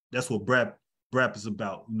 That's what BRAP is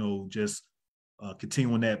about, just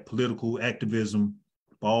continuing that political activism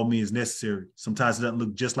by all means necessary. Sometimes it doesn't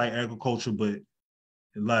look just like agriculture, but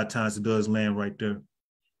a lot of times it does land right there.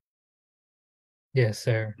 Yes,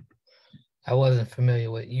 sir. I wasn't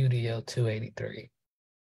familiar with UDO 283.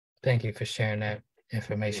 Thank you for sharing that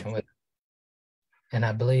information with us. And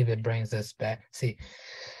I believe it brings us back. See,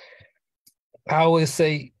 I always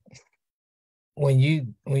say when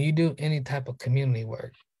you do any type of community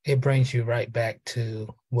work, it brings you right back to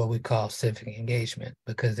what we call civic engagement.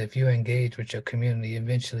 Because if you engage with your community,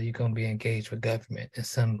 eventually you're going to be engaged with government in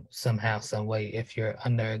somehow, some way, if you're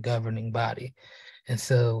under a governing body. And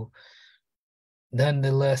so,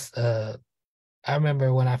 nonetheless, I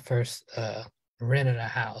remember when I first rented a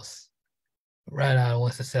house right out of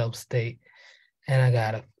Winston-Salem State, and I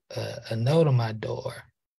got a note on my door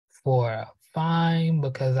for a fine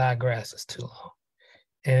because our grass is too long.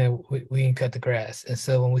 And we can cut the grass. And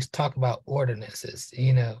so when we talk about ordinances,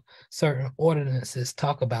 certain ordinances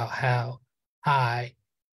talk about how high,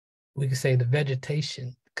 we could say the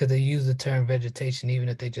vegetation, because they use the term vegetation even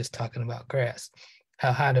if they're just talking about grass,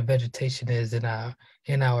 how high the vegetation is in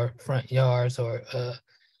our front yards or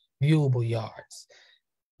viewable yards.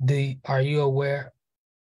 Are you aware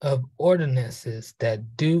of ordinances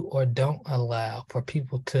that do or don't allow for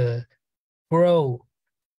people to grow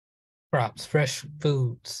crops, fresh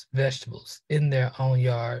foods, vegetables in their own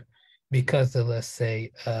yard because of, let's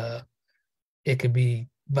say, it could be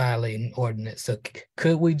violating ordinance? So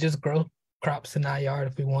could we just grow crops in our yard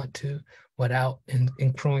if we want to without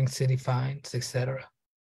accruing city fines, etc.?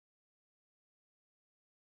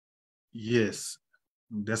 Yes,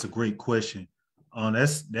 that's a great question.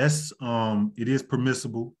 That's it is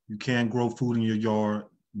permissible. You can grow food in your yard.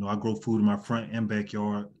 I grow food in my front and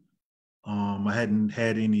backyard. I hadn't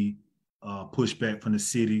had any pushback from the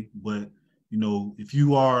city, but if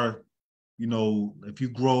you are, if you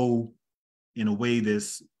grow in a way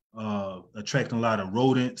that's attracting a lot of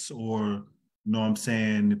rodents, or what I'm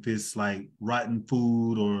saying, if it's like rotten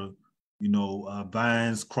food or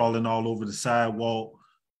vines crawling all over the sidewalk,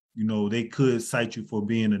 they could cite you for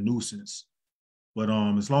being a nuisance. But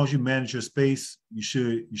as long as you manage your space, you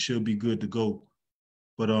should be good to go.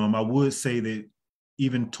 But I would say that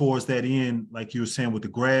even towards that end, like you were saying with the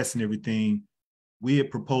grass and everything, we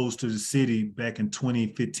had proposed to the city back in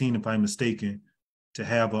 2015, if I'm mistaken, to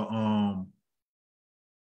have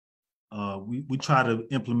we try to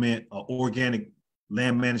implement an organic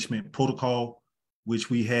land management protocol, which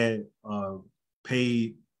we had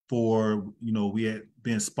paid for. We had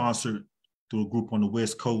been sponsored through a group on the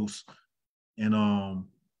West Coast, and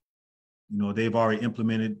they've already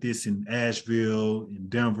implemented this in Asheville, in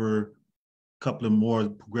Denver, a couple of more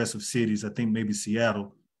progressive cities, I think maybe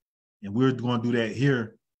Seattle. And we're going to do that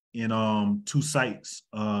here in 2 sites,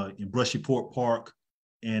 in Brushy Fork Park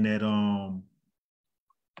and at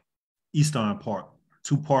Easton Park,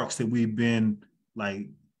 2 parks that we've been like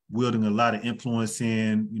wielding a lot of influence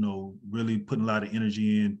in, really putting a lot of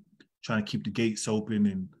energy in, trying to keep the gates open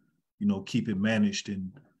and, keep it managed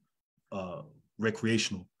and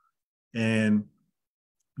recreational. And,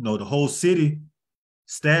 the whole city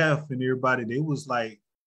staff and everybody, they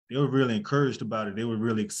were really encouraged about it. They were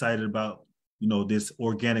really excited about, this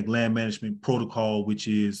organic land management protocol, which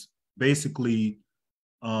is basically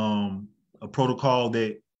a protocol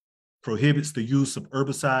that prohibits the use of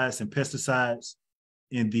herbicides and pesticides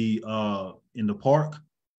in the park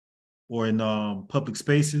or in public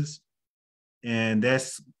spaces. And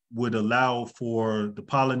that's would allow for the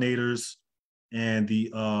pollinators and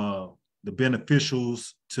the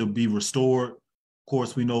beneficials to be restored. Of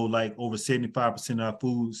course, we know like over 75% of our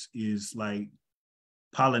foods is like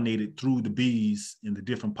pollinated through the bees and the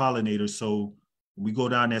different pollinators. So we go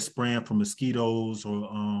down there spraying for mosquitoes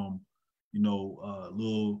or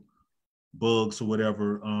little bugs or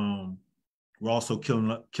whatever. We're also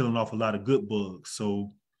killing off a lot of good bugs.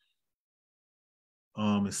 So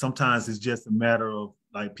and sometimes it's just a matter of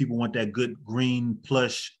like people want that good green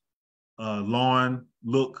plush lawn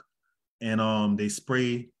look, and they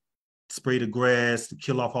spray the grass to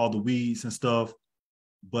kill off all the weeds and stuff.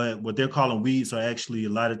 But what they're calling weeds are actually a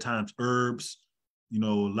lot of times herbs. A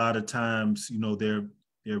lot of times,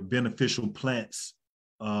 they're beneficial plants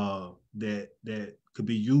that could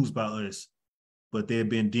be used by us, but they've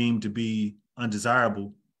been deemed to be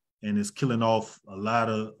undesirable, and it's killing off a lot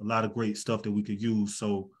of great stuff that we could use.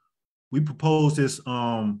 So we propose this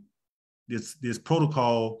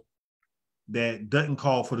protocol that doesn't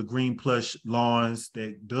call for the green plush lawns,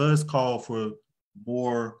 that does call for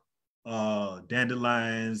more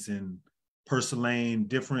dandelions and purslane,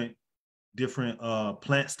 different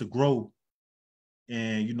plants to grow,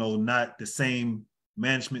 and not the same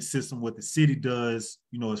management system what the city does,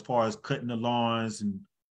 as far as cutting the lawns and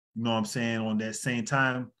what I'm saying. On that same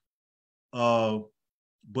time,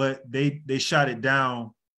 but they shot it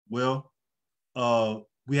down. Well,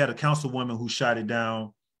 we had a councilwoman who shot it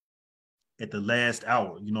down at the last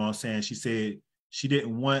hour. You know what I'm saying? She said she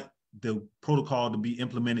didn't want the protocol to be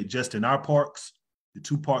implemented just in our parks, the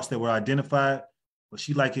 2 parks that were identified, but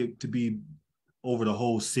she liked it to be over the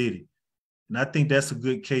whole city. And I think that's a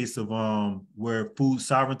good case of where food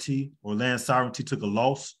sovereignty or land sovereignty took a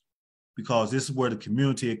loss, because this is where the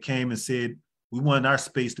community came and said, we want our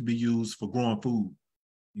space to be used for growing food.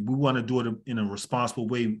 We want to do it in a responsible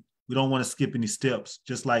way. We don't want to skip any steps.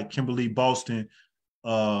 Just like Kimberly Boston,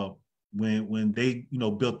 when they,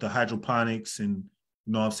 built the hydroponics, and,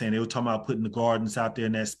 you know what I'm saying, they were talking about putting the gardens out there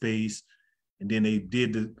in that space. And then they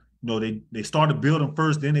did they started building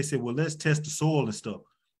first. Then they said, well, let's test the soil and stuff.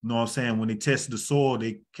 You know what I'm saying? When they tested the soil,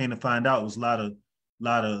 they came to find out it was a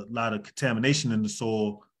lot of contamination in the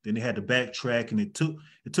soil. Then they had to backtrack, and it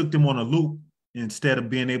took them on a loop instead of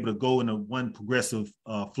being able to go in a one progressive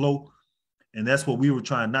flow. And that's what we were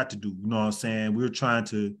trying not to do. You know what I'm saying? We were trying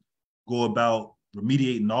to go about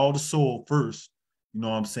remediating all the soil first, you know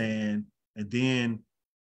what I'm saying? And then,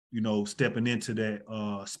 stepping into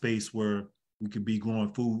that space where we could be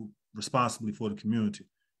growing food responsibly for the community.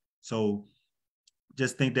 So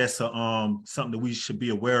just think that's something that we should be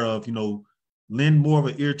aware of, lend more of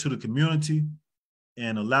an ear to the community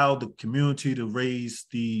and allow the community to raise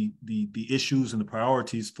the issues and the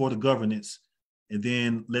priorities for the governance, and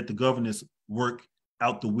then let the governance work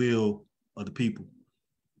out the will of the people.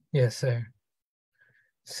 Yes, sir.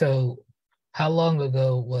 So how long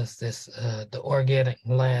ago was this the organic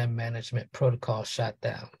land management protocol shot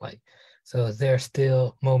down? So is there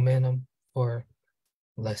still momentum for,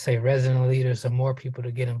 let's say, resident leaders or more people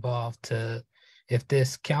to get involved if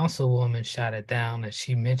this councilwoman shot it down and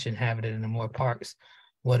she mentioned having it in more parks,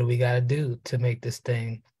 what do we got to do to make this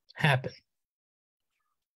thing happen?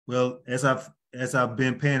 Well, as I've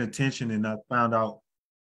been paying attention, and I found out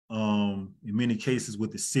in many cases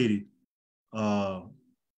with the city, a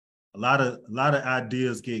lot of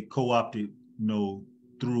ideas get co-opted,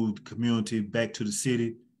 through the community back to the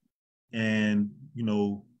city. And,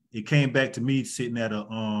 it came back to me sitting at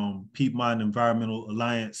a Piedmont Environmental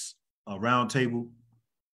Alliance roundtable.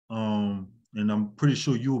 And I'm pretty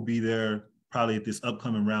sure you will be there probably at this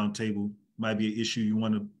upcoming roundtable. Might be an issue you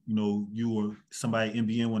want to, you or somebody at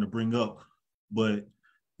NBN want to bring up. But,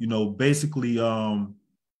 basically, the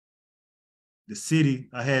city,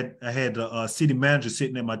 I had the city manager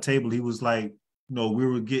sitting at my table. He was like, we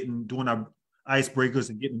were doing our icebreakers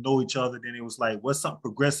and getting to know each other. Then it was like, what's something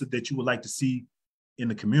progressive that you would like to see in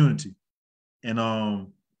the community? And,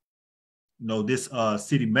 this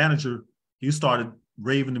city manager, he started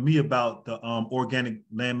raving to me about the organic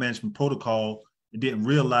land management protocol, and didn't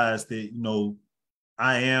realize that,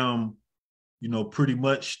 I am, pretty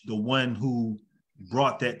much the one who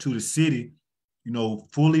brought that to the city,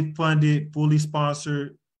 fully funded, fully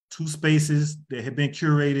sponsored, 2 spaces that had been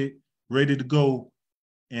curated, ready to go.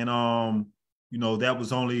 And, that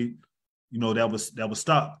was only, that was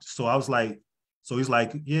stopped. So I was like, so he's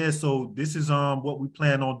like, yeah, so this is what we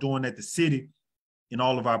plan on doing at the city in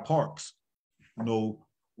all of our parks, or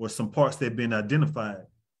some parks that have been identified.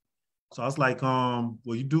 So I was like, well,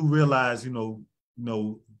 you do realize, the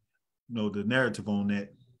narrative on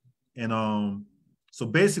that. And so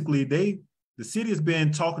basically the city has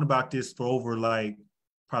been talking about this for over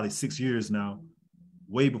probably 6 years now,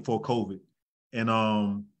 way before COVID.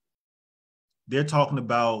 And they're talking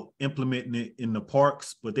about implementing it in the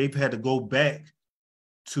parks, but they've had to go back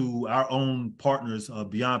to our own partners,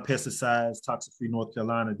 Beyond Pesticides, Toxic Free North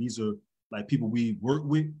Carolina. These are people we work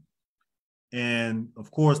with. And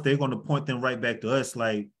of course, they're going to point them right back to us,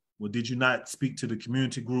 like, well, did you not speak to the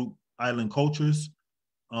community group, Island CultureZ?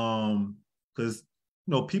 Because,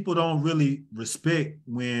 people don't really respect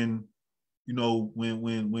when,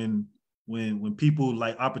 when people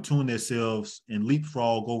opportune themselves and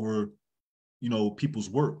leapfrog over, people's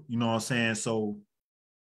work, you know what I'm saying? So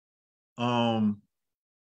I'm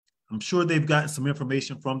sure they've gotten some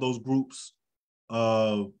information from those groups,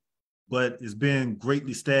 but it's been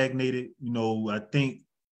greatly stagnated. I think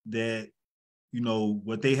that,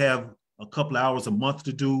 what they have a couple of hours a month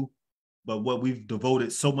to do, but what we've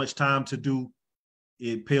devoted so much time to do,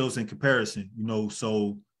 it pales in comparison,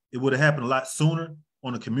 so it would have happened a lot sooner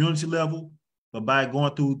on a community level, but by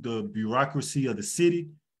going through the bureaucracy of the city,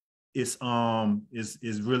 it's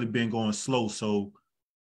really been going slow. So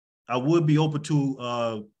I would be open to,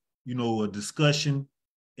 a discussion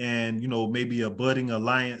and, maybe a budding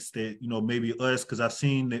alliance that, maybe us, because I've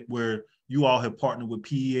seen that where you all have partnered with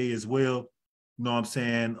PEA as well. You know what I'm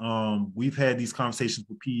saying? We've had these conversations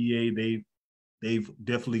with PEA. They've, they've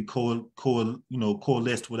definitely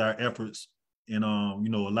coalesced with our efforts and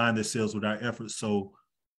aligned themselves with our efforts. So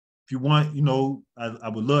if you want, I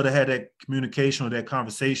would love to have that communication or that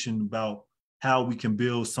conversation about how we can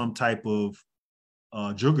build some type of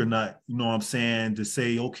juggernaut, you know what I'm saying, to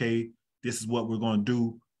say, okay, this is what we're going to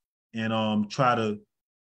do, and try to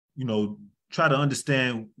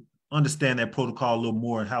understand that protocol a little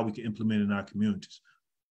more and how we can implement it in our communities.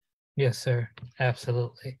 Yes, sir.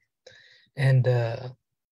 Absolutely. And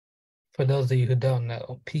for those of you who don't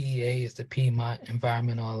know, PEA is the Piedmont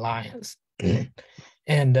Environmental Alliance.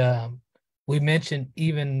 And we mentioned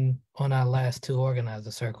even on our last two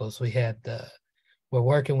organizer circles, we're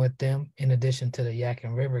working with them in addition to the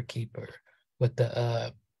Yadkin Riverkeeper with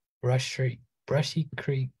the Brushy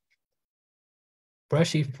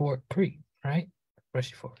Fork Creek, right?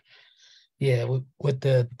 Brushy Fork. Yeah, with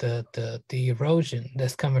the erosion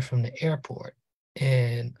that's coming from the airport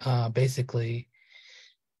and basically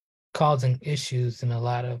causing issues in a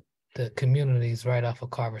lot of the communities right off of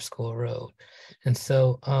Carver School Road. And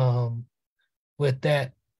so with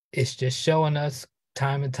that, it's just showing us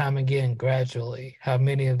time and time again, gradually, how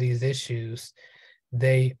many of these issues,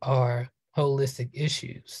 they are holistic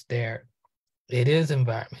issues. It is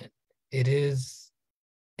environment.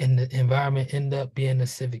 And the environment end up being a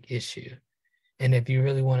civic issue. And if you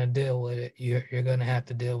really want to deal with it, you're going to have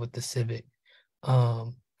to deal with the civic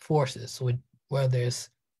forces, whether it's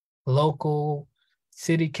local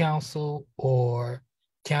city council or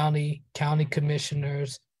county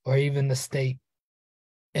commissioners or even the state.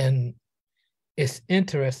 And it's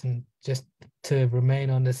interesting, just to remain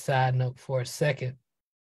on this side note for a second,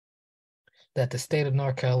 that the state of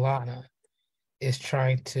North Carolina is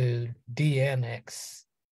trying to de-annex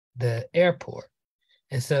the airport.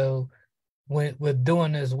 And so with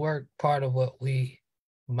doing this work, part of what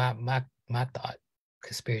my thought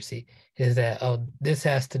conspiracy is that, this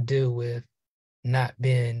has to do with not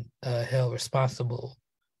being held responsible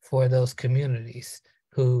for those communities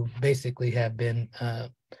who basically have been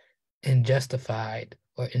injustified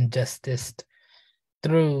or injusticed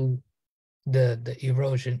through the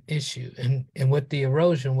erosion issue. And with the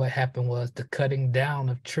erosion, what happened was the cutting down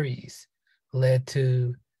of trees led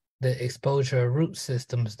to the exposure of root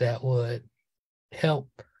systems that would help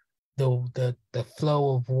the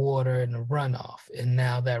flow of water and the runoff. And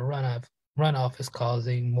now that runoff is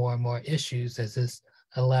causing more and more issues as it's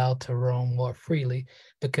allowed to roam more freely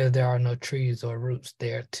because there are no trees or roots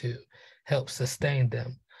there to help sustain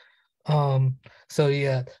them. So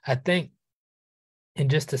yeah, I think, and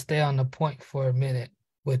just to stay on the point for a minute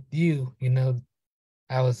with you,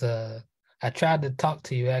 I tried to talk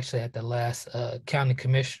to you actually at the last county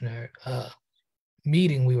commissioner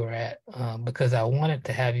meeting we were at, because I wanted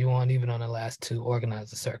to have you on even on the last two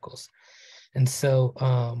organizer circles. And so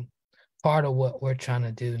part of what we're trying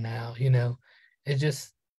to do now, is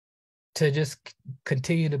just to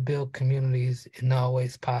continue to build communities in all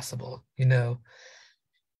ways possible.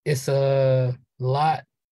 It's a lot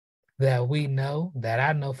that we know, that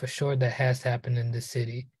I know for sure, that has happened in the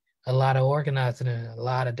city, a lot of organizing in a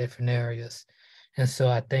lot of different areas. And so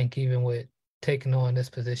I think even with taking on this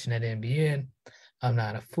position at NBN, I'm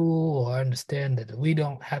not a fool, or understand that we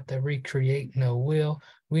don't have to recreate no wheel.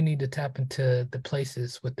 We need to tap into the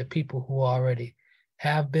places with the people who already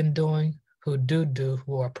have been doing, who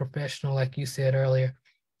who are professional, like you said earlier,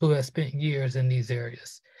 who have spent years in these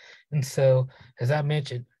areas. And so, as I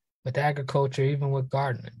mentioned, with agriculture, even with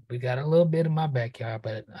gardening, we got a little bit in my backyard,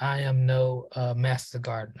 but I am no master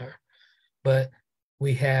gardener. But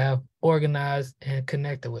we have organized and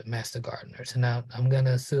connected with master gardeners. And now I'm going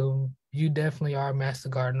to assume you definitely are a master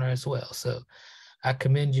gardener as well. So I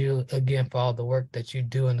commend you again for all the work that you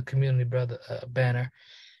do in the community brother banner.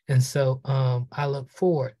 And so I look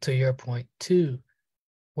forward, to your point, to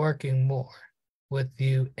working more with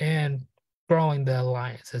you and growing the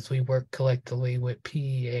alliance as we work collectively with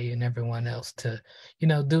PEA and everyone else to,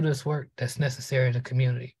 do this work that's necessary in the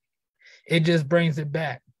community. It just brings it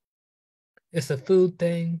back. It's a food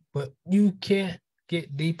thing, but you can't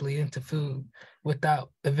get deeply into food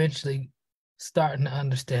without eventually starting to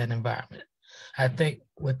understand environment. I think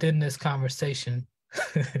within this conversation,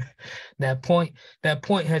 that point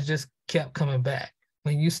has just kept coming back.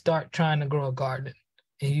 When you start trying to grow a garden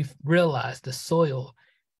and you realize the soil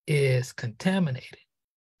is contaminated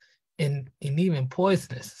and even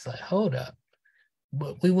poisonous, it's like, hold up.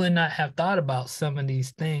 But we would not have thought about some of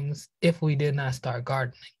these things if we did not start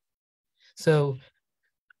gardening. So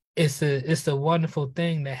it's a wonderful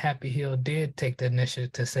thing that Happy Hill did take the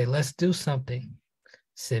initiative to say, let's do something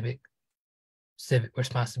civic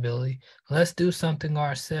responsibility. Let's do something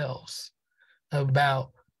ourselves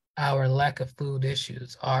about our lack of food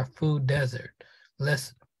issues, our food desert.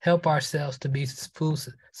 Let's help ourselves to be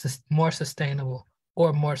more sustainable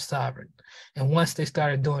or more sovereign. And once they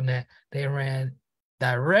started doing that, they ran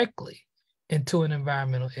directly into an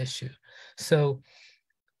environmental issue. So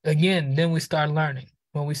again, then we start learning.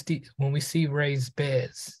 When we see raised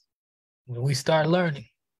beds, we start learning.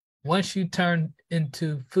 Once you turn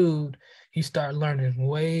into food, you start learning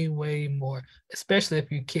way, way more, especially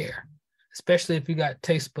if you care, especially if you got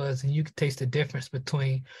taste buds and you can taste the difference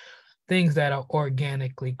between things that are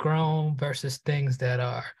organically grown versus things that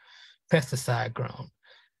are pesticide grown.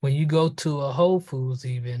 When you go to a Whole Foods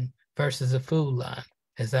even versus a Food Line,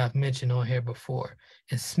 as I've mentioned on here before,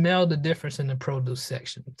 and smell the difference in the produce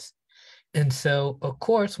sections. And so, of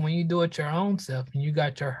course, when you do it your own self and you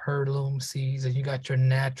got your heirloom seeds and you got your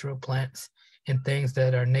natural plants and things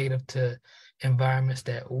that are native to environments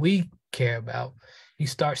that we care about, you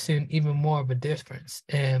start seeing even more of a difference.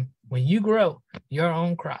 And when you grow your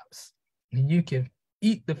own crops and you can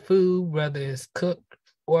eat the food, whether it's cooked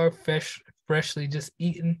or freshly just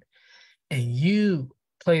eaten, and you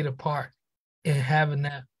played a part in having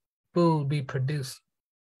that food be produced,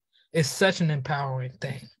 it's such an empowering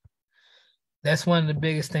thing. That's one of the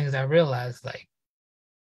biggest things I realized, like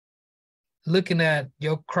looking at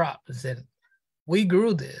your crops and we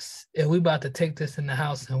grew this and we about to take this in the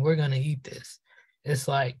house and we're going to eat this. It's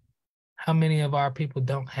like, how many of our people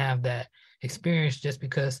don't have that experience just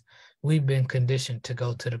because we've been conditioned to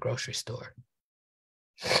go to the grocery store?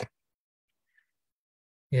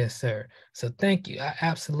 Yes, sir. So thank you. I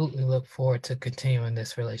absolutely look forward to continuing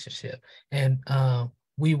this relationship. And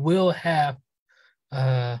we will have,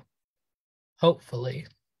 hopefully,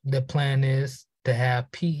 the plan is to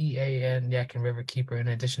have PEA and Yadkin Riverkeeper, in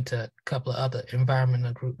addition to a couple of other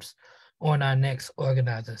environmental groups, on our next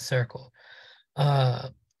organizing circle.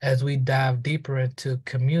 As we dive deeper into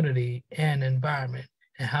community and environment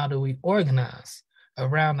and how do we organize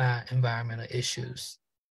around our environmental issues.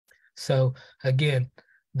 So again,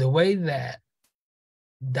 the way that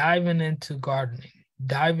diving into gardening,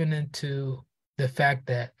 diving into the fact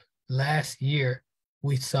that last year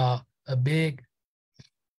we saw a big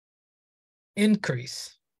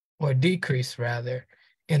increase or decrease rather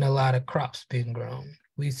in a lot of crops being grown.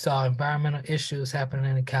 We saw environmental issues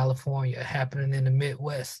happening in California, happening in the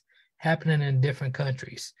Midwest, happening in different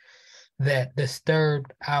countries that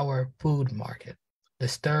disturbed our food market,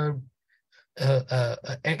 disturbed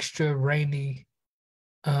extra rainy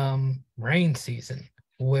rain season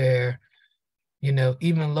where, you know,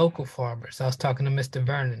 even local farmers, I was talking to Mr.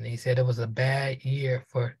 Vernon, he said it was a bad year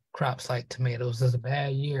for crops like tomatoes. It was a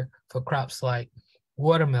bad year for crops like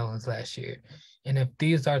watermelons last year. And if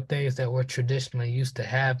these are things that we're traditionally used to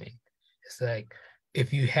having, it's like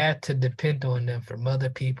if you had to depend on them from other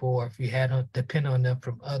people, or if you had to depend on them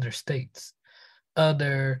from other states,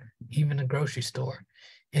 even the grocery store,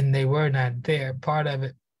 and they were not there, part of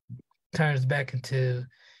it turns back into,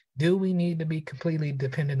 do we need to be completely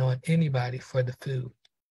dependent on anybody for the food?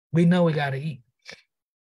 We know we got to eat.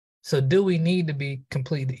 So do we need to be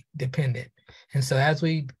completely dependent? And so as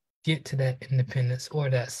we get to that independence or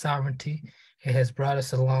that sovereignty, it has brought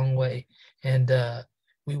us a long way. And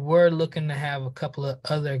we were looking to have a couple of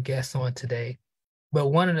other guests on today, but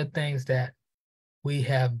one of the things that we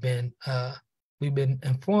have been we've been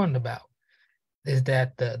informed about is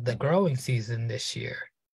that the growing season this year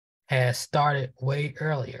has started way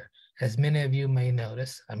earlier. As many of you may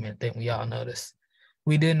notice, I mean, I think we all notice,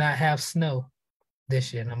 we did not have snow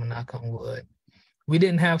this year, and I'm gonna knock on wood. We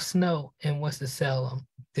didn't have snow in Winston-Salem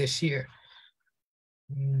this year.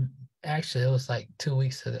 Actually, it was like 2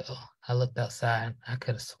 weeks ago. I looked outside. I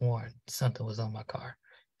could have sworn something was on my car,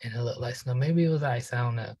 and it looked like snow. Maybe it was ice. I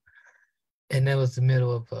don't know. And it was the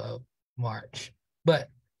middle of March. But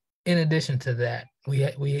in addition to that, we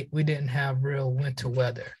didn't have real winter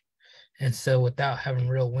weather, and so without having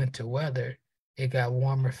real winter weather, it got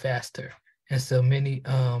warmer faster. And so many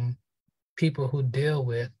people who deal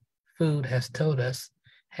with food has told us,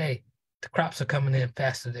 hey, the crops are coming in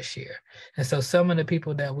faster this year. And so some of the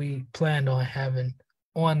people that we planned on having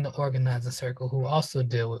on the organizing circle who also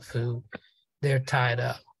deal with food, they're tied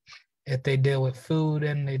up. If they deal with food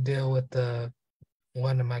and they deal with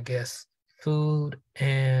one of my guests, food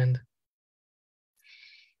and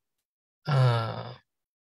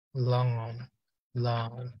lawn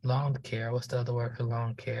care. What's the other word for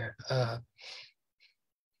lawn care?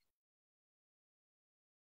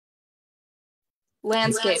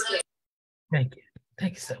 Landscape. Thank you.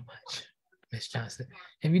 Thank you so much, Ms. Johnson.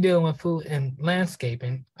 If you're dealing with food and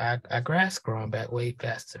landscaping, our grass growing back way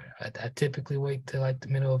faster. I typically wait till like the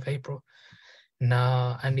middle of April.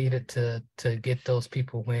 No, I needed to get those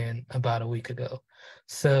people in about a week ago.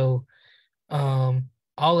 So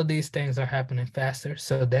all of these things are happening faster.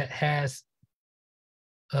 So that has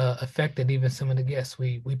affected even some of the guests.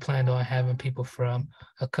 We planned on having people from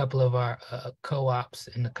a couple of our co-ops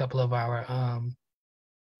and a couple of our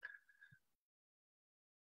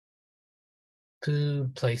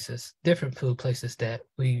food places, different food places that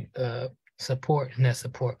we support and that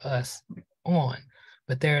support us on,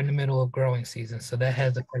 but they're in the middle of growing season, so that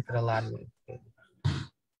has affected a lot of it.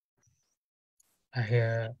 I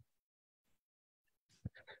hear.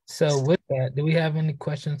 So with that, do we have any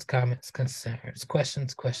questions, comments, concerns?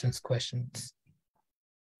 Questions.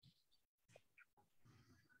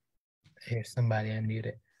 Here's somebody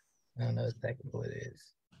unmuted. I don't know exactly who it is.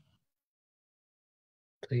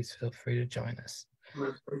 Please feel free to join us.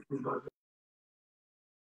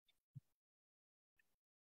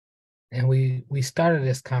 And we started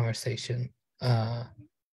this conversation.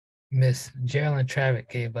 Miss Geraldine Travick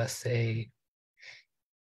gave us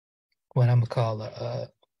what I'm gonna call a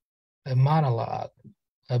monologue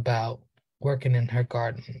about working in her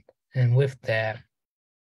garden. And with that,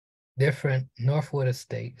 different Northwood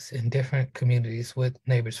estates in different communities with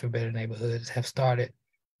Neighbors for Better Neighborhoods have started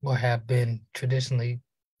or have been traditionally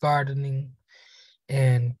gardening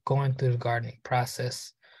and going through the gardening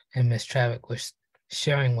process. And Ms. Travick was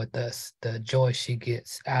sharing with us the joy she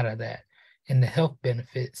gets out of that and the health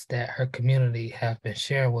benefits that her community have been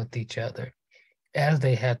sharing with each other as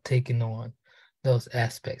they have taken on those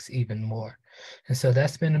aspects even more. And so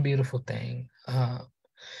that's been a beautiful thing.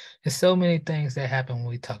 There's so many things that happen when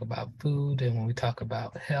we talk about food and when we talk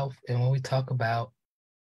about health and when we talk about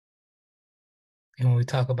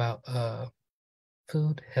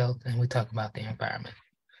food, health, and we talk about the environment.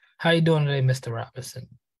 How are you doing today, Mr. Robinson?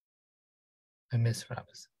 And Ms.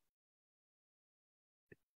 Robinson?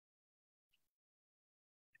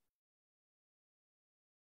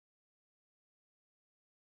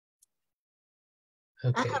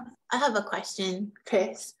 Okay. I have a question,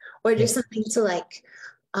 Chris, or just something to like,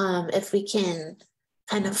 if we can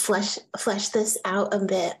kind of flesh this out a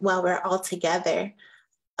bit while we're all together.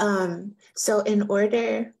 So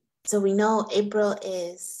we know April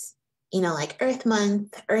is, like Earth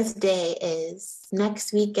Month, Earth Day is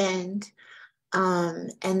next weekend.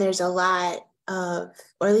 And there's a lot of,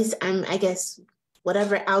 or at least I guess,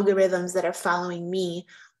 whatever algorithms that are following me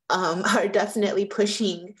are definitely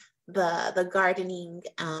pushing the gardening,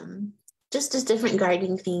 just different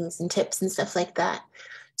gardening things and tips and stuff like that.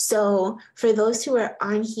 So for those who are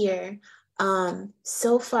on here,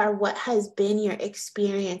 so far, what has been your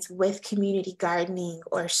experience with community gardening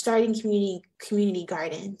or starting community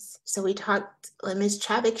gardens? So we talked, Ms.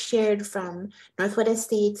 Travick shared from Northwood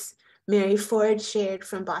Estates, Mary Ford shared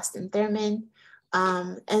from Boston Thurman,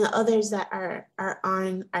 and the others that are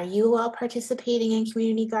on, are you all participating in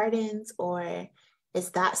community gardens, or is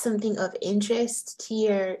that something of interest to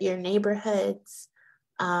your neighborhoods?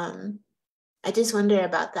 I just wonder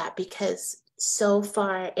about that because so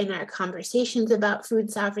far in our conversations about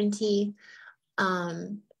food sovereignty,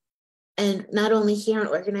 and not only here in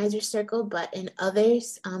Organizer Circle, but in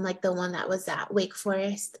others, like the one that was at Wake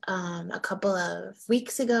Forest a couple of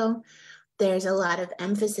weeks ago, there's a lot of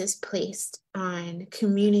emphasis placed on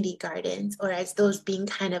community gardens, or as those being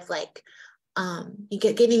kind of like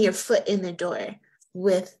getting your foot in the door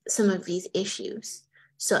with some of these issues.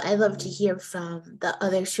 So I'd love to hear from the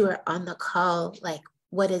others who are on the call, like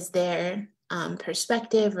what is their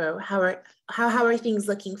perspective, or how are things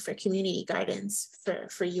looking for community gardens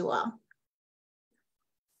for you all?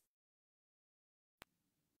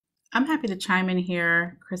 I'm happy to chime in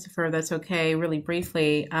here, Christopher, that's okay, really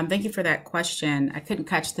briefly. Thank you for that question. I couldn't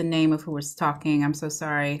catch the name of who was talking. I'm so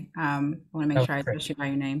sorry. I want to make sure I address you by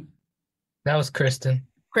your name. That was Kristen.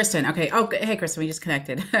 Kristen, okay. Oh, hey, Kristen, we just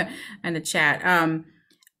connected in the chat.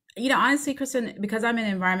 Honestly, Kristen, because I'm in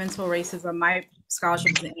environmental racism, my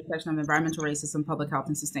scholarship is the intersection of environmental racism, public health,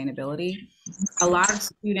 and sustainability. A lot of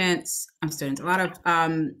a lot of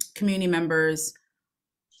community members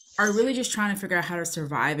are really just trying to figure out how to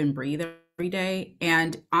survive and breathe every day.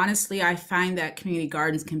 And honestly, I find that community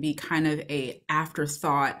gardens can be kind of a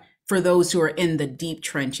afterthought for those who are in the deep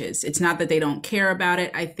trenches. It's not that they don't care about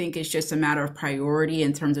it. I think it's just a matter of priority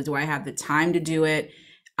in terms of, do I have the time to do it?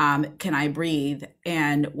 Can I breathe?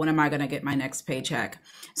 And when am I going to get my next paycheck?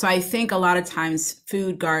 So I think a lot of times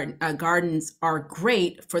gardens are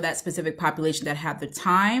great for that specific population that have the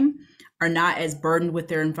time, are not as burdened with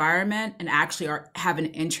their environment, and actually have an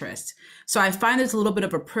interest. So I find there's a little bit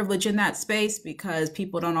of a privilege in that space because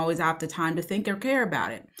people don't always have the time to think or care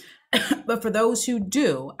about it. But for those who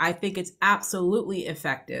do, I think it's absolutely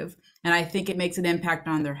effective. And I think it makes an impact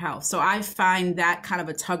on their health. So I find that kind of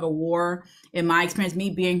a tug of war in my experience. Me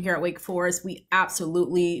being here at Wake Forest, we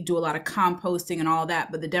absolutely do a lot of composting and all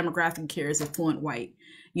that, but the demographic here is affluent white.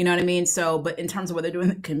 You know what I mean? So, but in terms of what they're doing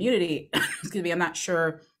in the community, excuse me, I'm not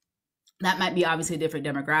sure. That might be obviously a different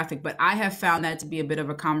demographic, but I have found that to be a bit of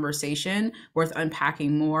a conversation worth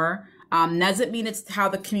unpacking more. Doesn't mean it's how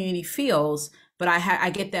the community feels, but I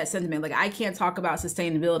get that sentiment. Like, I can't talk about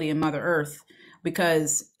sustainability in Mother Earth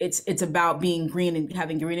because it's about being green and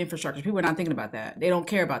having green infrastructure. People are not thinking about that. They don't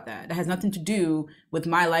care about that. That has nothing to do with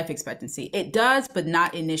my life expectancy. It does, but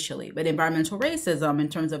not initially. But environmental racism, in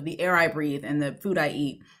terms of the air I breathe and the food I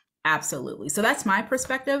eat, absolutely. So that's my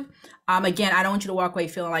perspective. Again, I don't want you to walk away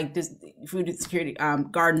feeling like this food insecurity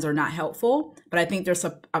gardens are not helpful, but I think there's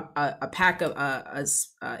a pack of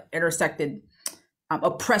intersected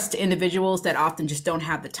oppressed individuals that often just don't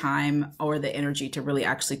have the time or the energy to really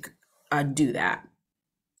actually do that.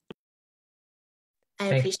 I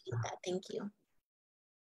appreciate that. Thank you.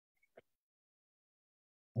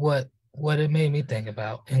 What it made me think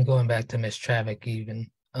about, and going back to Ms. Travick even,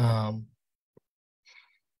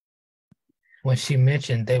 when she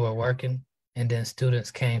mentioned they were working and then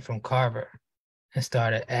students came from Carver and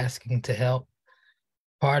started asking to help,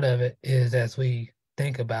 part of it is, as we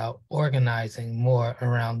think about organizing more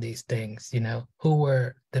around these things, who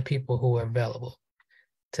were the people who were available?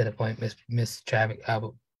 To the point Ms. Travick, I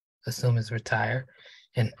would assume, is retired,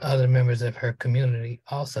 and other members of her community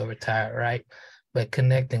also retired, right? But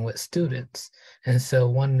connecting with students. And so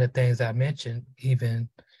one of the things I mentioned, even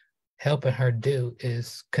helping her do,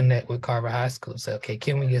 is connect with Carver High School. So, okay,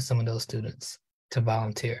 can we get some of those students to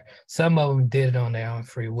volunteer? Some of them did it on their own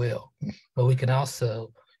free will, but we can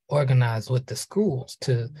also organize with the schools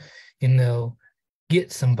to, get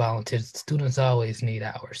some volunteers. Students always need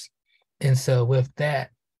hours. And so with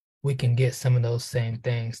that, we can get some of those same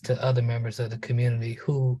things to other members of the community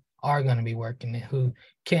who are going to be working and who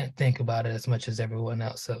can't think about it as much as everyone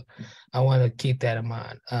else. So I want to keep that in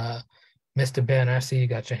mind. Mr. Banner, I see you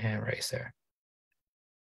got your hand raised, sir.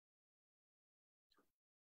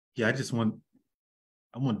 Yeah, I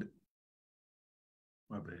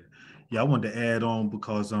wanted to add on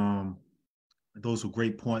because those were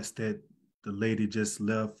great points that the lady just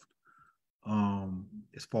left,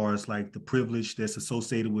 as far as like the privilege that's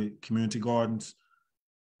associated with community gardens.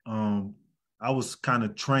 I was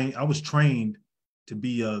trained to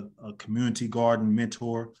be a community garden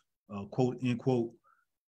mentor, quote unquote.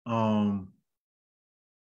 And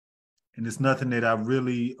it's nothing that I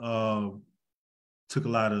really took a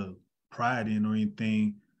lot of pride in or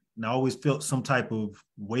anything. And I always felt some type of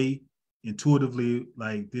way intuitively,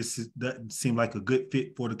 like that seemed like a good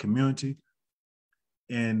fit for the community.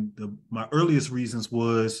 And my earliest reasons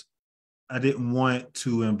was I didn't want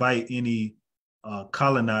to invite any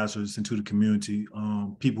colonizers into the community,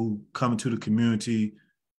 people who come into the community,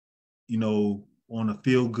 on a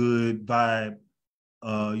feel-good vibe.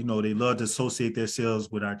 They love to associate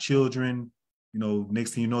themselves with our children.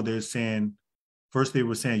 Next thing you know, they're saying, first they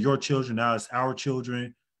were saying your children, now it's our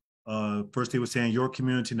children. First they were saying your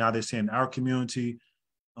community, now they're saying our community.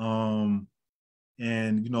 And,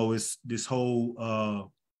 it's this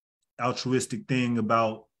whole altruistic thing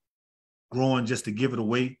about growing just to give it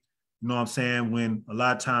away. You know what I'm saying? When a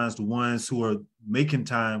lot of times the ones who are making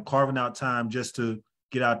time, carving out time just to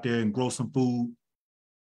get out there and grow some food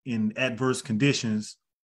in adverse conditions,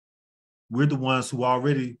 we're the ones who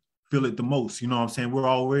already feel it the most. You know what I'm saying? We're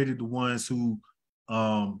already the ones who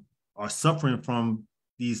are suffering from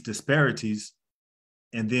these disparities.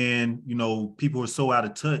 And then, people are so out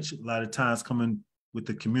of touch, a lot of times coming with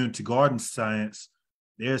the community garden science,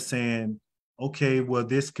 they're saying, okay, well,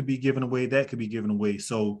 this could be given away, that could be given away.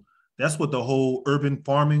 So that's what the whole urban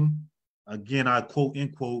farming, again, I quote,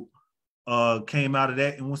 end quote, came out of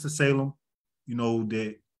that in Winston-Salem,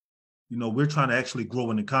 that, we're trying to actually grow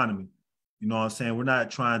an economy. You know what I'm saying? We're not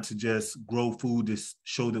trying to just grow food to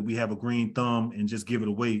show that we have a green thumb and just give it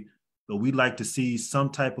away. But we'd like to see some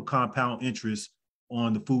type of compound interest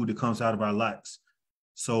on the food that comes out of our lots.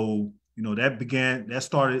 So, that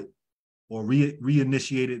started or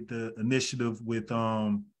reinitiated the initiative with,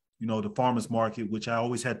 the farmers market, which I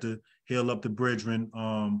always had to hail up the brethren,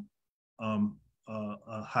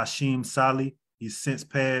 Hashim Salih. He's since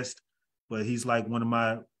passed, but he's like one of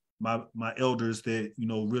my elders that,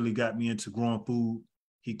 really got me into growing food.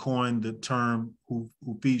 He coined the term who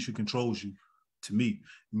feeds you controls you to me,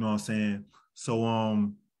 you know what I'm saying? So,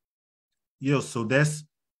 so that's,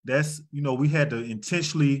 we had to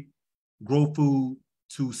intentionally grow food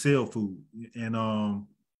to sell food. And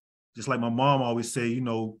just like my mom always say,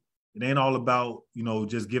 It ain't all about, you know,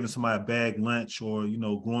 just giving somebody a bag lunch or, you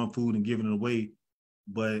know, growing food and giving it away.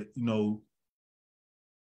 But, you know,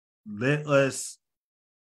 let us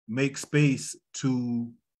make space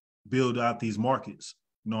to build out these markets,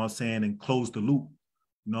 you know what I'm saying, and close the loop.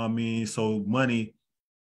 You know what I mean? So money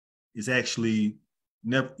is actually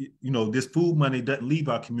never, you know, this food money doesn't leave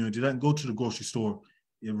our community, it doesn't go to the grocery store.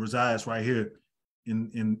 It resides right here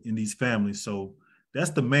in these families. So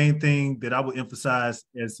that's the main thing that I would emphasize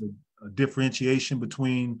as a differentiation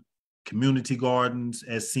between community gardens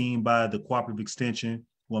as seen by the cooperative extension.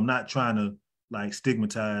 Well, I'm not trying to like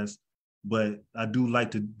stigmatize, but I do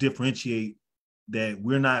like to differentiate that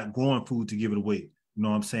we're not growing food to give it away. You know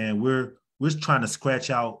what I'm saying? We're trying to scratch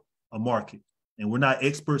out a market, and we're not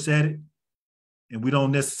experts at it. And we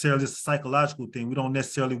don't necessarily, it's a psychological thing. We don't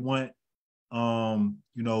necessarily want,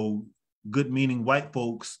 you know, good meaning white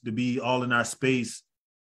folks to be all in our space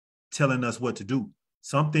telling us what to do.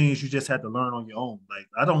 Some things you just have to learn on your own. Like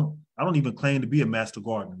I don't even claim to be a master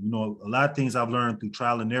gardener. You know, a lot of things I've learned through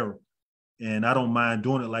trial and error, and I don't mind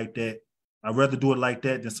doing it like that. I'd rather do it like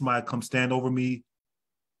that than somebody come stand over me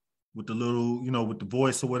with the little, you know, with the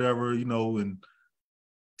voice or whatever, you know, and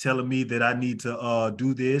telling me that I need to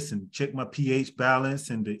do this and check my pH balance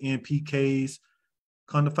and the NPKs.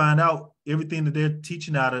 Come to find out, everything that they're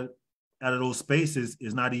teaching out of those spaces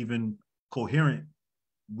is not even coherent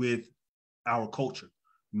with our culture.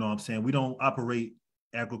 You know what I'm saying? We don't operate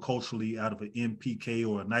agriculturally out of an NPK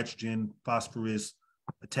or a nitrogen, phosphorus,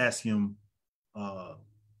 potassium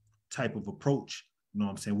type of approach. You know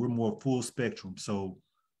what I'm saying? We're more full spectrum. So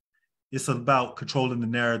it's about controlling the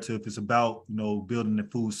narrative. It's about, you know, building the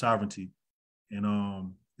food sovereignty.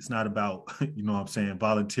 And it's not about, you know what I'm saying,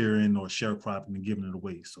 volunteering or sharecropping and giving it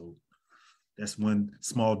away. So that's one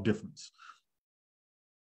small difference.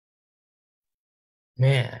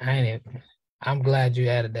 Man, I'm glad you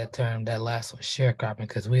added that term, that last one, sharecropping,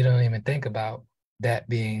 because we don't even think about that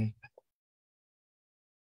being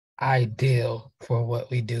ideal for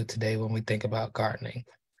what we do today when we think about gardening.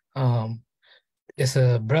 It's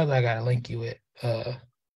a brother I gotta link you with,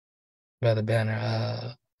 Brother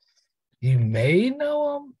Banner. You may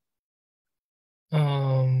know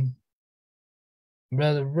him.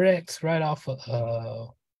 Brother Rex, right off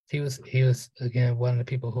of he was again one of the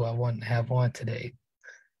people who I wanted to have on today.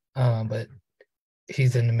 But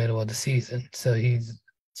he's in the middle of the season, so he's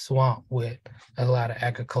swamped with a lot of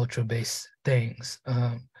agricultural based things.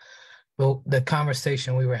 But the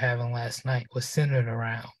conversation we were having last night was centered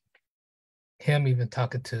around him even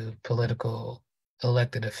talking to political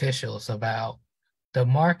elected officials about the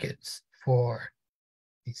markets for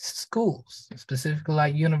these schools, specifically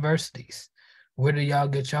like universities. Where do y'all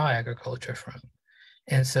get y'all agriculture from?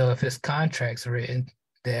 And so if it's contracts written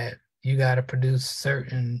that you got to produce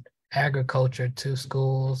certain agriculture to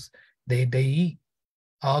schools, they eat.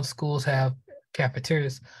 All the schools have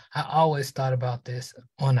cafeterias. I always thought about this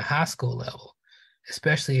on the high school level,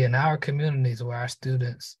 especially in our communities where our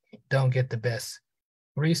students don't get the best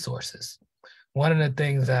resources. One of the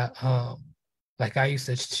things that like I used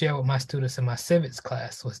to share with my students in my civics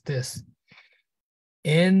class was this.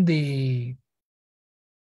 And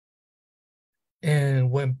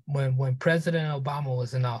when President Obama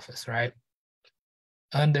was in office, right,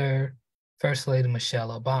 under First Lady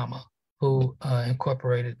Michelle Obama, who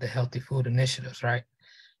incorporated the Healthy Food Initiatives, right,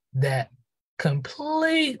 that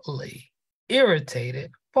completely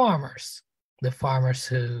irritated farmers, the farmers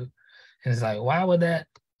who, and it's like, why would that?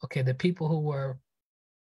 Okay, the people who were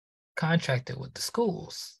contracted with the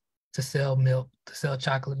schools to sell milk, to sell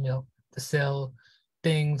chocolate milk, to sell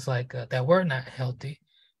things like that were not healthy,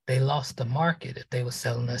 they lost the market if they were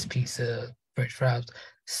selling us pizza, French fries,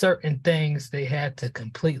 certain things they had to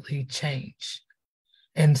completely change.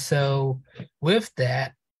 And so with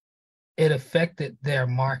that, it affected their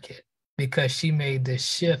market because she made this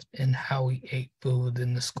shift in how we ate food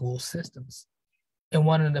in the school systems. And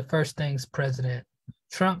one of the first things President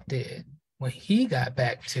Trump did when he got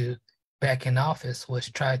back in office was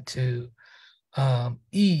try to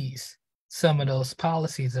ease some of those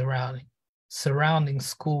policies surrounding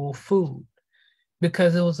school food,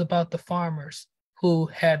 because it was about the farmers who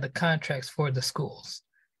had the contracts for the schools.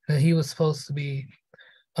 And he was supposed to be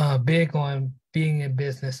big on being in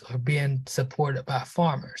business or being supported by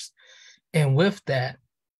farmers. And with that,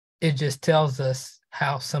 it just tells us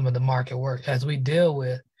how some of the market works as we deal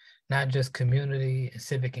with not just community and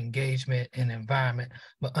civic engagement and environment,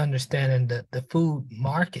 but understanding the food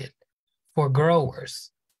market for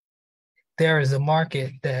growers. There is a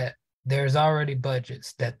market that there's already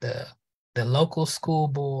budgets that the local school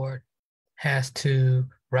board has to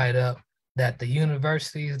write up, that the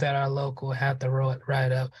universities that are local have to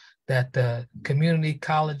write up, that the community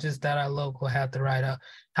colleges that are local have to write up?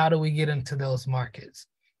 How do we get into those markets?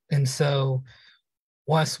 And so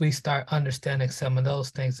once we start understanding some of those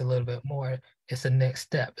things a little bit more, it's the next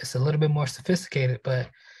step. It's a little bit more sophisticated, but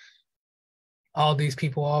all these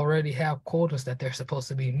people already have quotas that they're supposed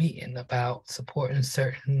to be meeting about supporting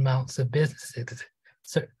certain amounts of businesses,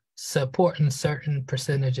 supporting certain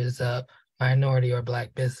percentages of minority or Black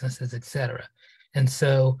businesses, et cetera. And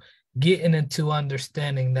so getting into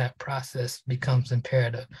understanding that process becomes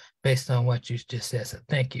imperative based on what you just said. So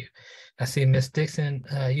thank you. I see Ms. Dixon,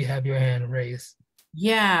 you have your hand raised.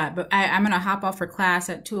 Yeah, but I'm going to hop off for class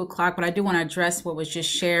at 2:00, but I do want to address what was just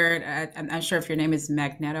shared. I'm not sure if your name is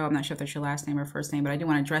Magneto. I'm not sure if that's your last name or first name, but I do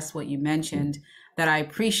want to address what you mentioned that I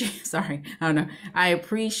appreciate. Sorry, I don't know. I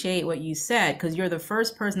appreciate what you said because you're the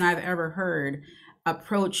first person I've ever heard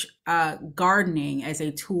approach gardening as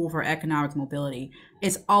a tool for economic mobility.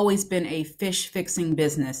 It's always been a fish fixing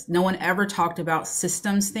business. No one ever talked about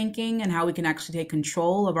systems thinking and how we can actually take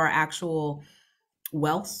control of our actual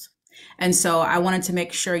wealth. And so I wanted to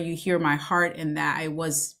make sure you hear my heart in that I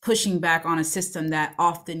was pushing back on a system that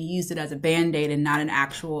often used it as a Band-Aid and not an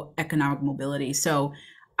actual economic mobility. So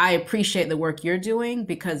I appreciate the work you're doing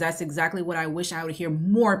because that's exactly what I wish I would hear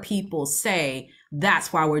more people say.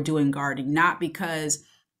 That's why we're doing gardening, not because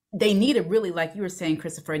they need it really, like you were saying,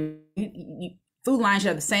 Christopher, food lines should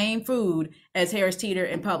have the same food as Harris Teeter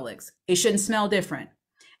and Publix. It shouldn't smell different.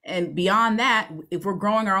 And beyond that, if we're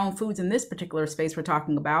growing our own foods in this particular space we're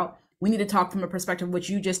talking about, we need to talk from a perspective which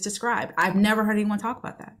you just described. I've never heard anyone talk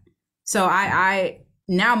about that. So I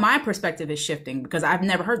now my perspective is shifting because I've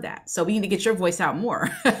never heard that. So we need to get your voice out more.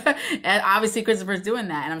 And obviously Christopher's doing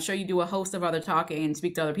that. And I'm sure you do a host of other talking and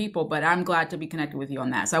speak to other people, but I'm glad to be connected with you on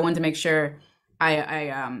that. So I wanted to make sure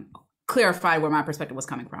I clarified where my perspective was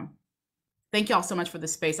coming from. Thank you all so much for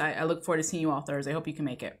this space. I look forward to seeing you all Thursday. I hope you can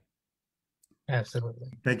make it. Absolutely.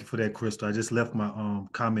 Thank you for that, Crystal. I just left my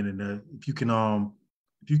comment in there. If you can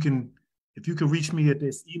reach me at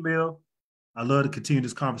this email, I love to continue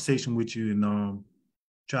this conversation with you and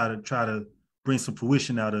try to bring some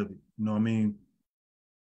fruition out of it. You know what I mean?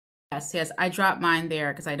 Yes. I dropped mine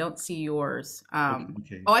there because I don't see yours.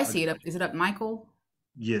 Okay. Oh, I see it up. Is it up, Michael?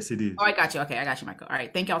 Yes, it is. Oh, I got you. Okay, I got you, Michael. All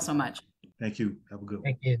right. Thank y'all so much. Thank you. Have a good one.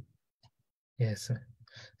 Thank you. Yes.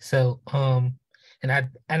 So and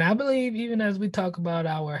I believe even as we talk about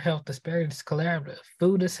our health disparities collaborative,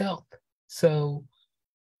 food is health. So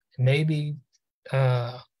maybe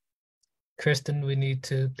Kristen, we need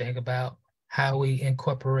to think about how we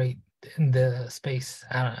incorporate in the space.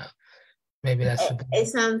 I don't know. Maybe that's it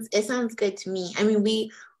sounds good to me. I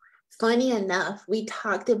mean, funny enough, we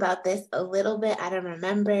talked about this a little bit. I don't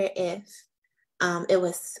remember if it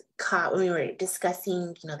was caught when we were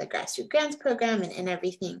discussing, the grassroots grants program and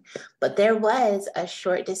everything, but there was a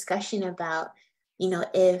short discussion about,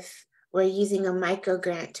 if we're using a micro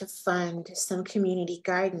grant to fund some community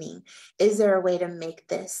gardening, is there a way to make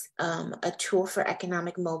this a tool for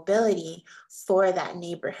economic mobility for that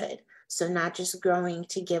neighborhood? So not just growing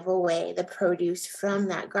to give away the produce from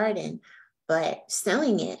that garden, but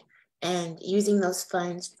selling it and using those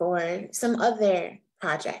funds for some other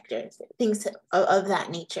project or things of that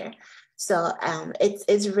nature. So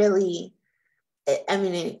it's really, I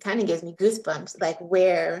mean, it kind of gives me goosebumps, like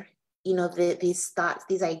where, these thoughts,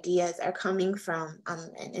 these ideas are coming from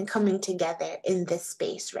and coming together in this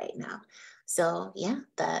space right now. So yeah,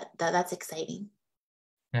 that's exciting.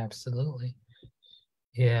 Absolutely.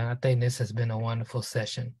 Yeah, I think this has been a wonderful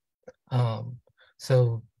session.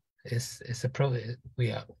 So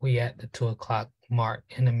we at the 2:00 mark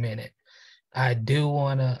in a minute. I do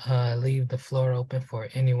want to leave the floor open for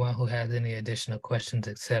anyone who has any additional questions,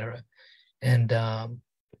 etc. And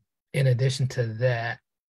in addition to that,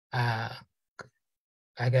 I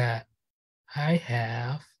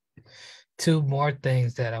have two more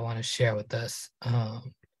things that I want to share with us.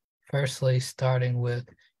 Firstly, starting with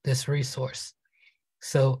this resource.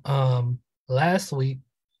 So last week,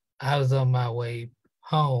 I was on my way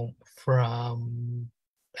home from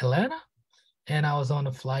Atlanta, and I was on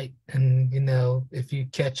a flight. And, if you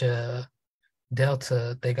catch a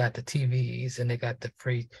Delta, they got the TVs and they got the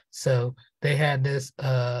free. So they had this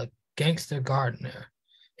gangster gardener,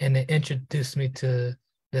 and it introduced me to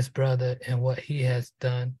this brother and what he has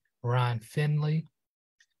done, Ron Finley.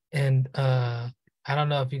 And I don't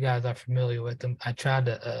know if you guys are familiar with him. I tried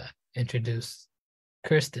to introduce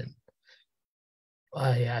Kristen.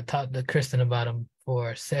 I talked to Kristen about him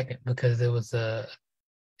for a second because it was an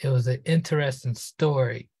interesting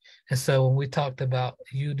story And so when we talked about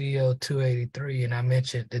UDO 283, and I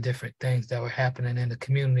mentioned the different things that were happening in the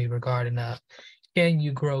community regarding can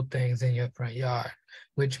you grow things in your front yard,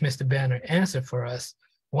 which Mr. Banner answered for us.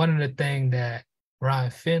 One of the things that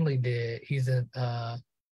Ryan Finley did, he's in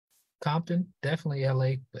Compton, definitely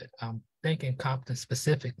LA, but I'm thinking Compton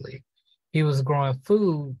specifically. He was growing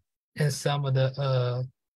food in some of the,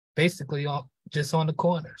 basically just on the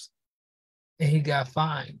corners. And he got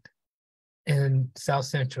fined in South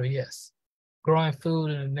Central, yes, growing food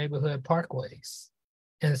in the neighborhood parkways.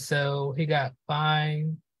 And so he got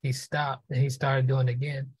fined, he stopped, and he started doing it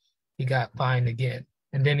again. He got fined again,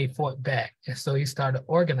 and then he fought back. And so he started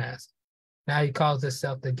organizing. Now he calls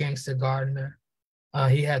himself the Gangster Gardener.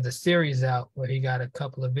 He has a series out where he got a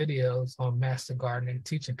couple of videos on master gardening,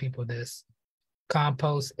 teaching people this,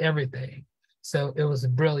 compost, everything. So it was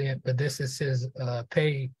brilliant, but this is his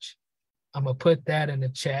page. I'm gonna put that in the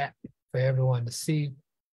chat for everyone to see.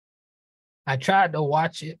 I tried to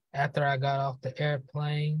watch it after I got off the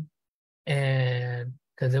airplane, and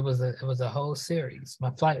because it was a whole series.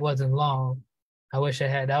 My flight wasn't long. I wish I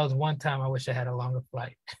had, that was one time I wish I had a longer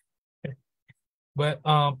flight. But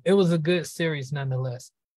it was a good series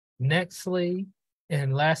nonetheless. Nextly,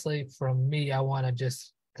 and lastly from me, I want to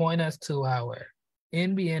just point us to our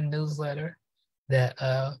NBN newsletter that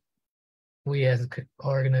we as an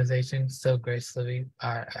organization so gracefully,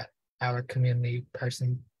 our community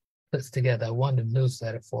person puts together a wonderful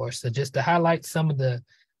newsletter for us. So just to highlight some of the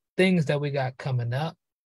things that we got coming up.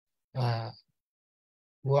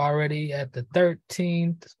 We're already at the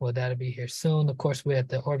 13th. Well, that'll be here soon. Of course, we're at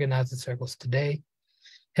the organizing circles today.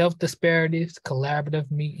 Health disparities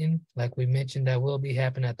collaborative meeting, like we mentioned, that will be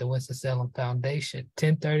happening at the Winston-Salem Foundation,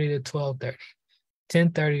 10:30 to 12:30,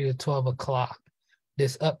 10:30 to 12 o'clock.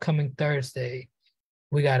 This upcoming Thursday,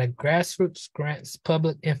 we got a grassroots grants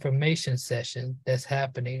public information session that's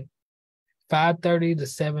happening 5:30 to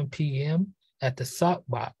 7 p.m. at the Sock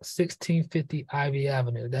Box, 1650 Ivy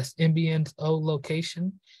Avenue. That's NBN's old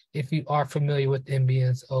location, if you are familiar with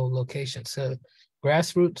NBN's old location. So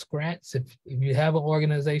grassroots grants, if you have an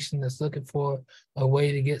organization that's looking for a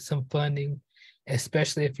way to get some funding,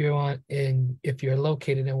 especially if you're if you're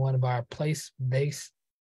located in one of our place-based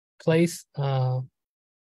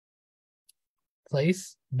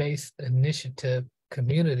initiative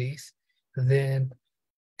communities, then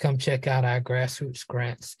come check out our grassroots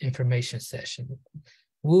grants information session.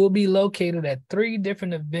 We'll be located at 3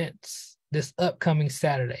 different events this upcoming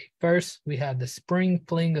Saturday. First, we have the Spring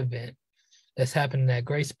Fling event that's happening at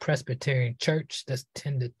Grace Presbyterian Church. That's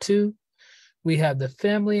 10 to 2. We have the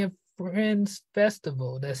Family and Friends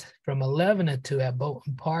Festival that's from 11 to 2 at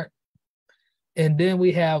Bolton Park. And then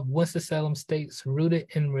we have Winston-Salem State's Rooted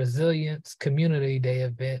in Resilience Community Day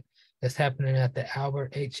event that's happening at the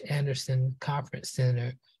Albert H. Anderson Conference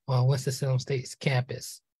Center on Winston-Salem State's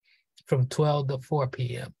campus from 12 to 4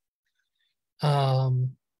 p.m.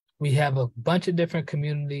 We have a bunch of different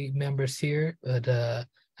community members here, but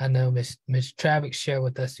I know Ms. Travick shared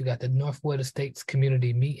with us, you got the Northwood Estates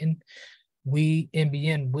Community Meeting. We,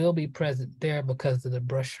 NBN, will be present there because of the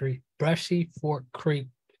Brushy Fork Creek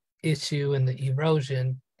issue and the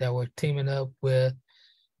erosion that we're teaming up with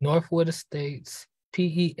Northwood Estates,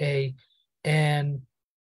 PEA, and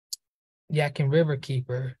Yadkin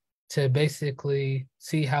Riverkeeper to basically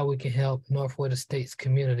see how we can help Northwood Estates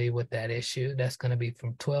community with that issue. That's going to be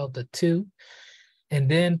from 12 to 2. And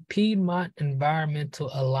then Piedmont Environmental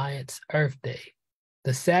Alliance Earth Day,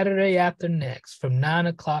 the Saturday after next from 9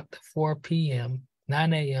 o'clock to 4 p.m.,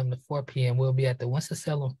 9 a.m. to 4 p.m., we'll be at the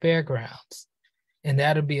Winston-Salem Fairgrounds. And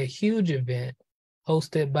that'll be a huge event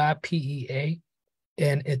hosted by PEA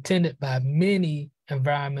and attended by many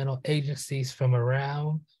environmental agencies from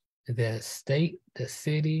around the state, the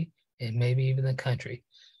city, and maybe even the country.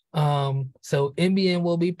 So NBN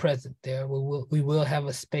will be present there. We will have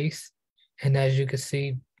a space. And as you can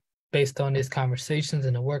see, based on these conversations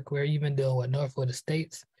and the work we're even doing with Northwood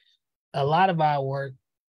Estates, a lot of our work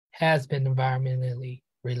has been environmentally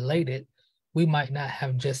related. We might not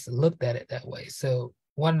have just looked at it that way. So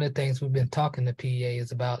one of the things we've been talking to PEA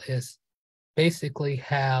is basically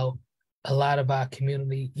how a lot of our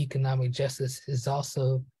community economic justice is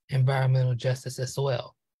also environmental justice as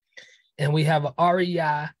well. And we have a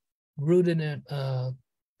REI rooted in,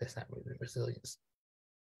 that's not rooted in resilience,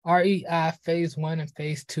 REI Phase 1 and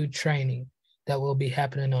Phase 2 training that will be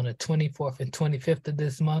happening on the 24th and 25th of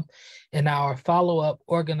this month. And our follow-up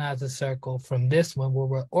organizer circle from this one where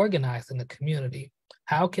we're organizing the community.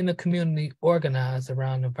 How can the community organize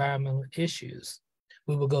around environmental issues?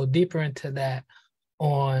 We will go deeper into that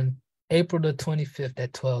on April the 25th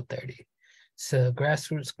at 12:30. So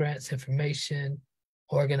grassroots grants information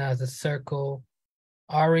Organizer Circle,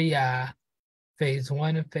 REI, Phase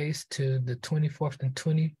 1 and Phase 2, the 24th and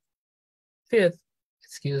 25th,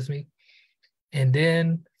 excuse me. And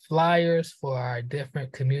then flyers for our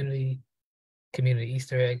different community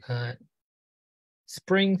Easter egg hunt.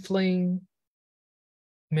 Spring Fling,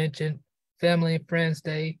 mentioned. Family and Friends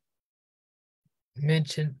Day,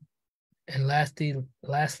 mentioned. And lastly,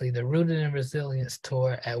 the Rooted in Resilience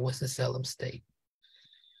tour at Winston-Salem State.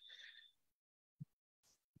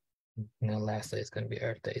 Lastly, it's going to be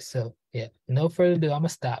Earth Day. So, yeah, no further ado, I'm going to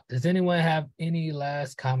stop. Does anyone have any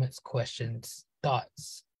last comments, questions,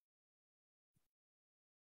 thoughts,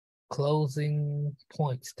 closing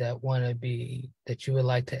points that you would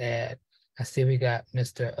like to add? I see we got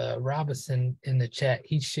Mr. Robinson in the chat.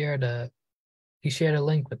 He shared a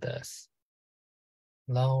link with us.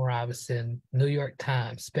 Lone Robinson, New York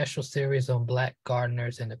Times, special series on Black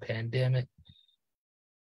gardeners in the pandemic.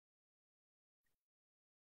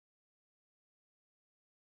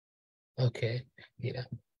 Okay, yeah.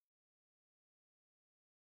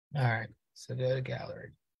 All right, so go to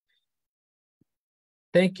gallery.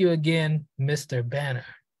 Thank you again, Mr. Banner,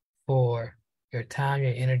 for your time,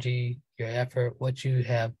 your energy, your effort, what you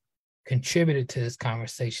have contributed to this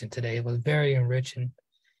conversation today. It was very enriching,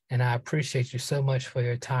 and I appreciate you so much for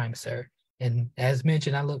your time, sir. And as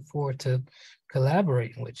mentioned, I look forward to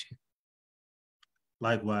collaborating with you.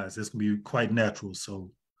 Likewise, it's gonna be quite natural.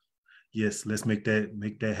 So yes, let's make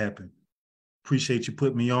that happen. Appreciate you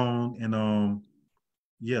putting me on, and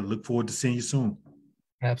yeah, look forward to seeing you soon.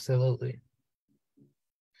 Absolutely.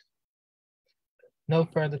 No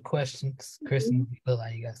further questions. Kristen, you feel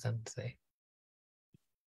like you got something to say?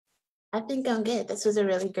 I think I'm good. This was a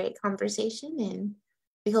really great conversation, and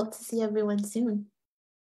we hope to see everyone soon.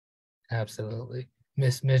 Absolutely.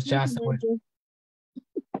 Miss Johnson, what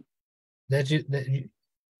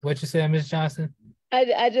you said, Miss Johnson?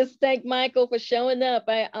 I just thank Michael for showing up.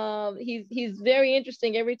 He's very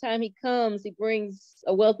interesting. Every time he comes, he brings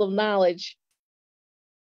a wealth of knowledge.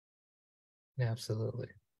 Absolutely.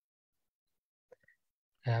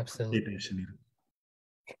 Absolutely.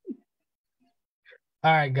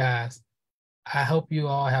 All right, guys. I hope you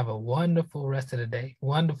all have a wonderful rest of the day,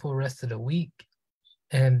 wonderful rest of the week.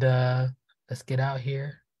 And let's get out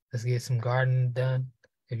here. Let's get some gardening done.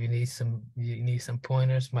 If you need some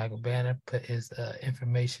pointers, Michael Banner put his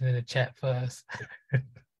information in the chat for us.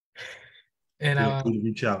 And feel free to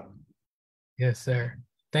reach out. Yes, sir.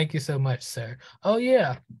 Thank you so much, sir. Oh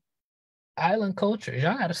yeah, Island Culture.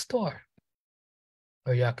 Y'all got a store,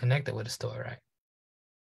 or y'all connected with a store, right?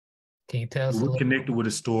 Can you tell us? We're connected with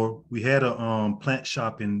a store. We had a plant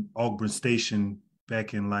shop in Auburn Station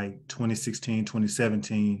back in like 2016,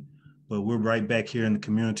 2017, but we're right back here in the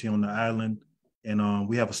community on the island. And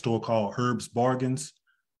we have a store called Herb's Bargains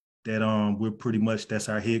that we're pretty much, that's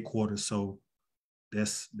our headquarters. So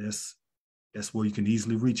that's where you can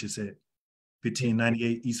easily reach us at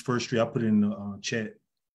 1598 East First Street. I'll put it in the chat.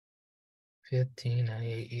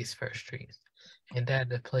 1598 East First Street. And that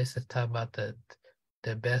the place that talk about the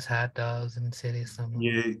best hot dogs in the city or something?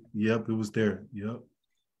 Yeah, yep, it was there. Yep.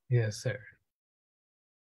 Yes, sir.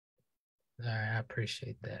 All right, I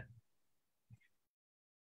appreciate that.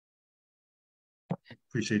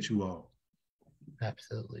 Appreciate you all.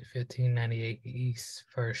 Absolutely. 1598 East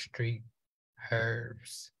First Street,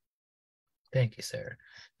 Herbs. Thank you, sir.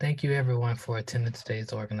 Thank you, everyone, for attending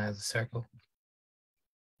today's Organizer Circle.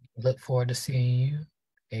 Look forward to seeing you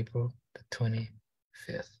April the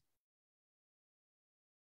 25th.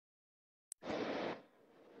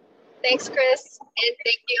 Thanks, Chris, and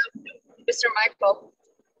thank you, Mr. Michael.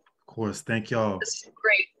 Of course, thank y'all. This is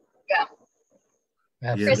great. Yeah.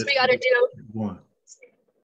 Absolutely. Chris, we got to do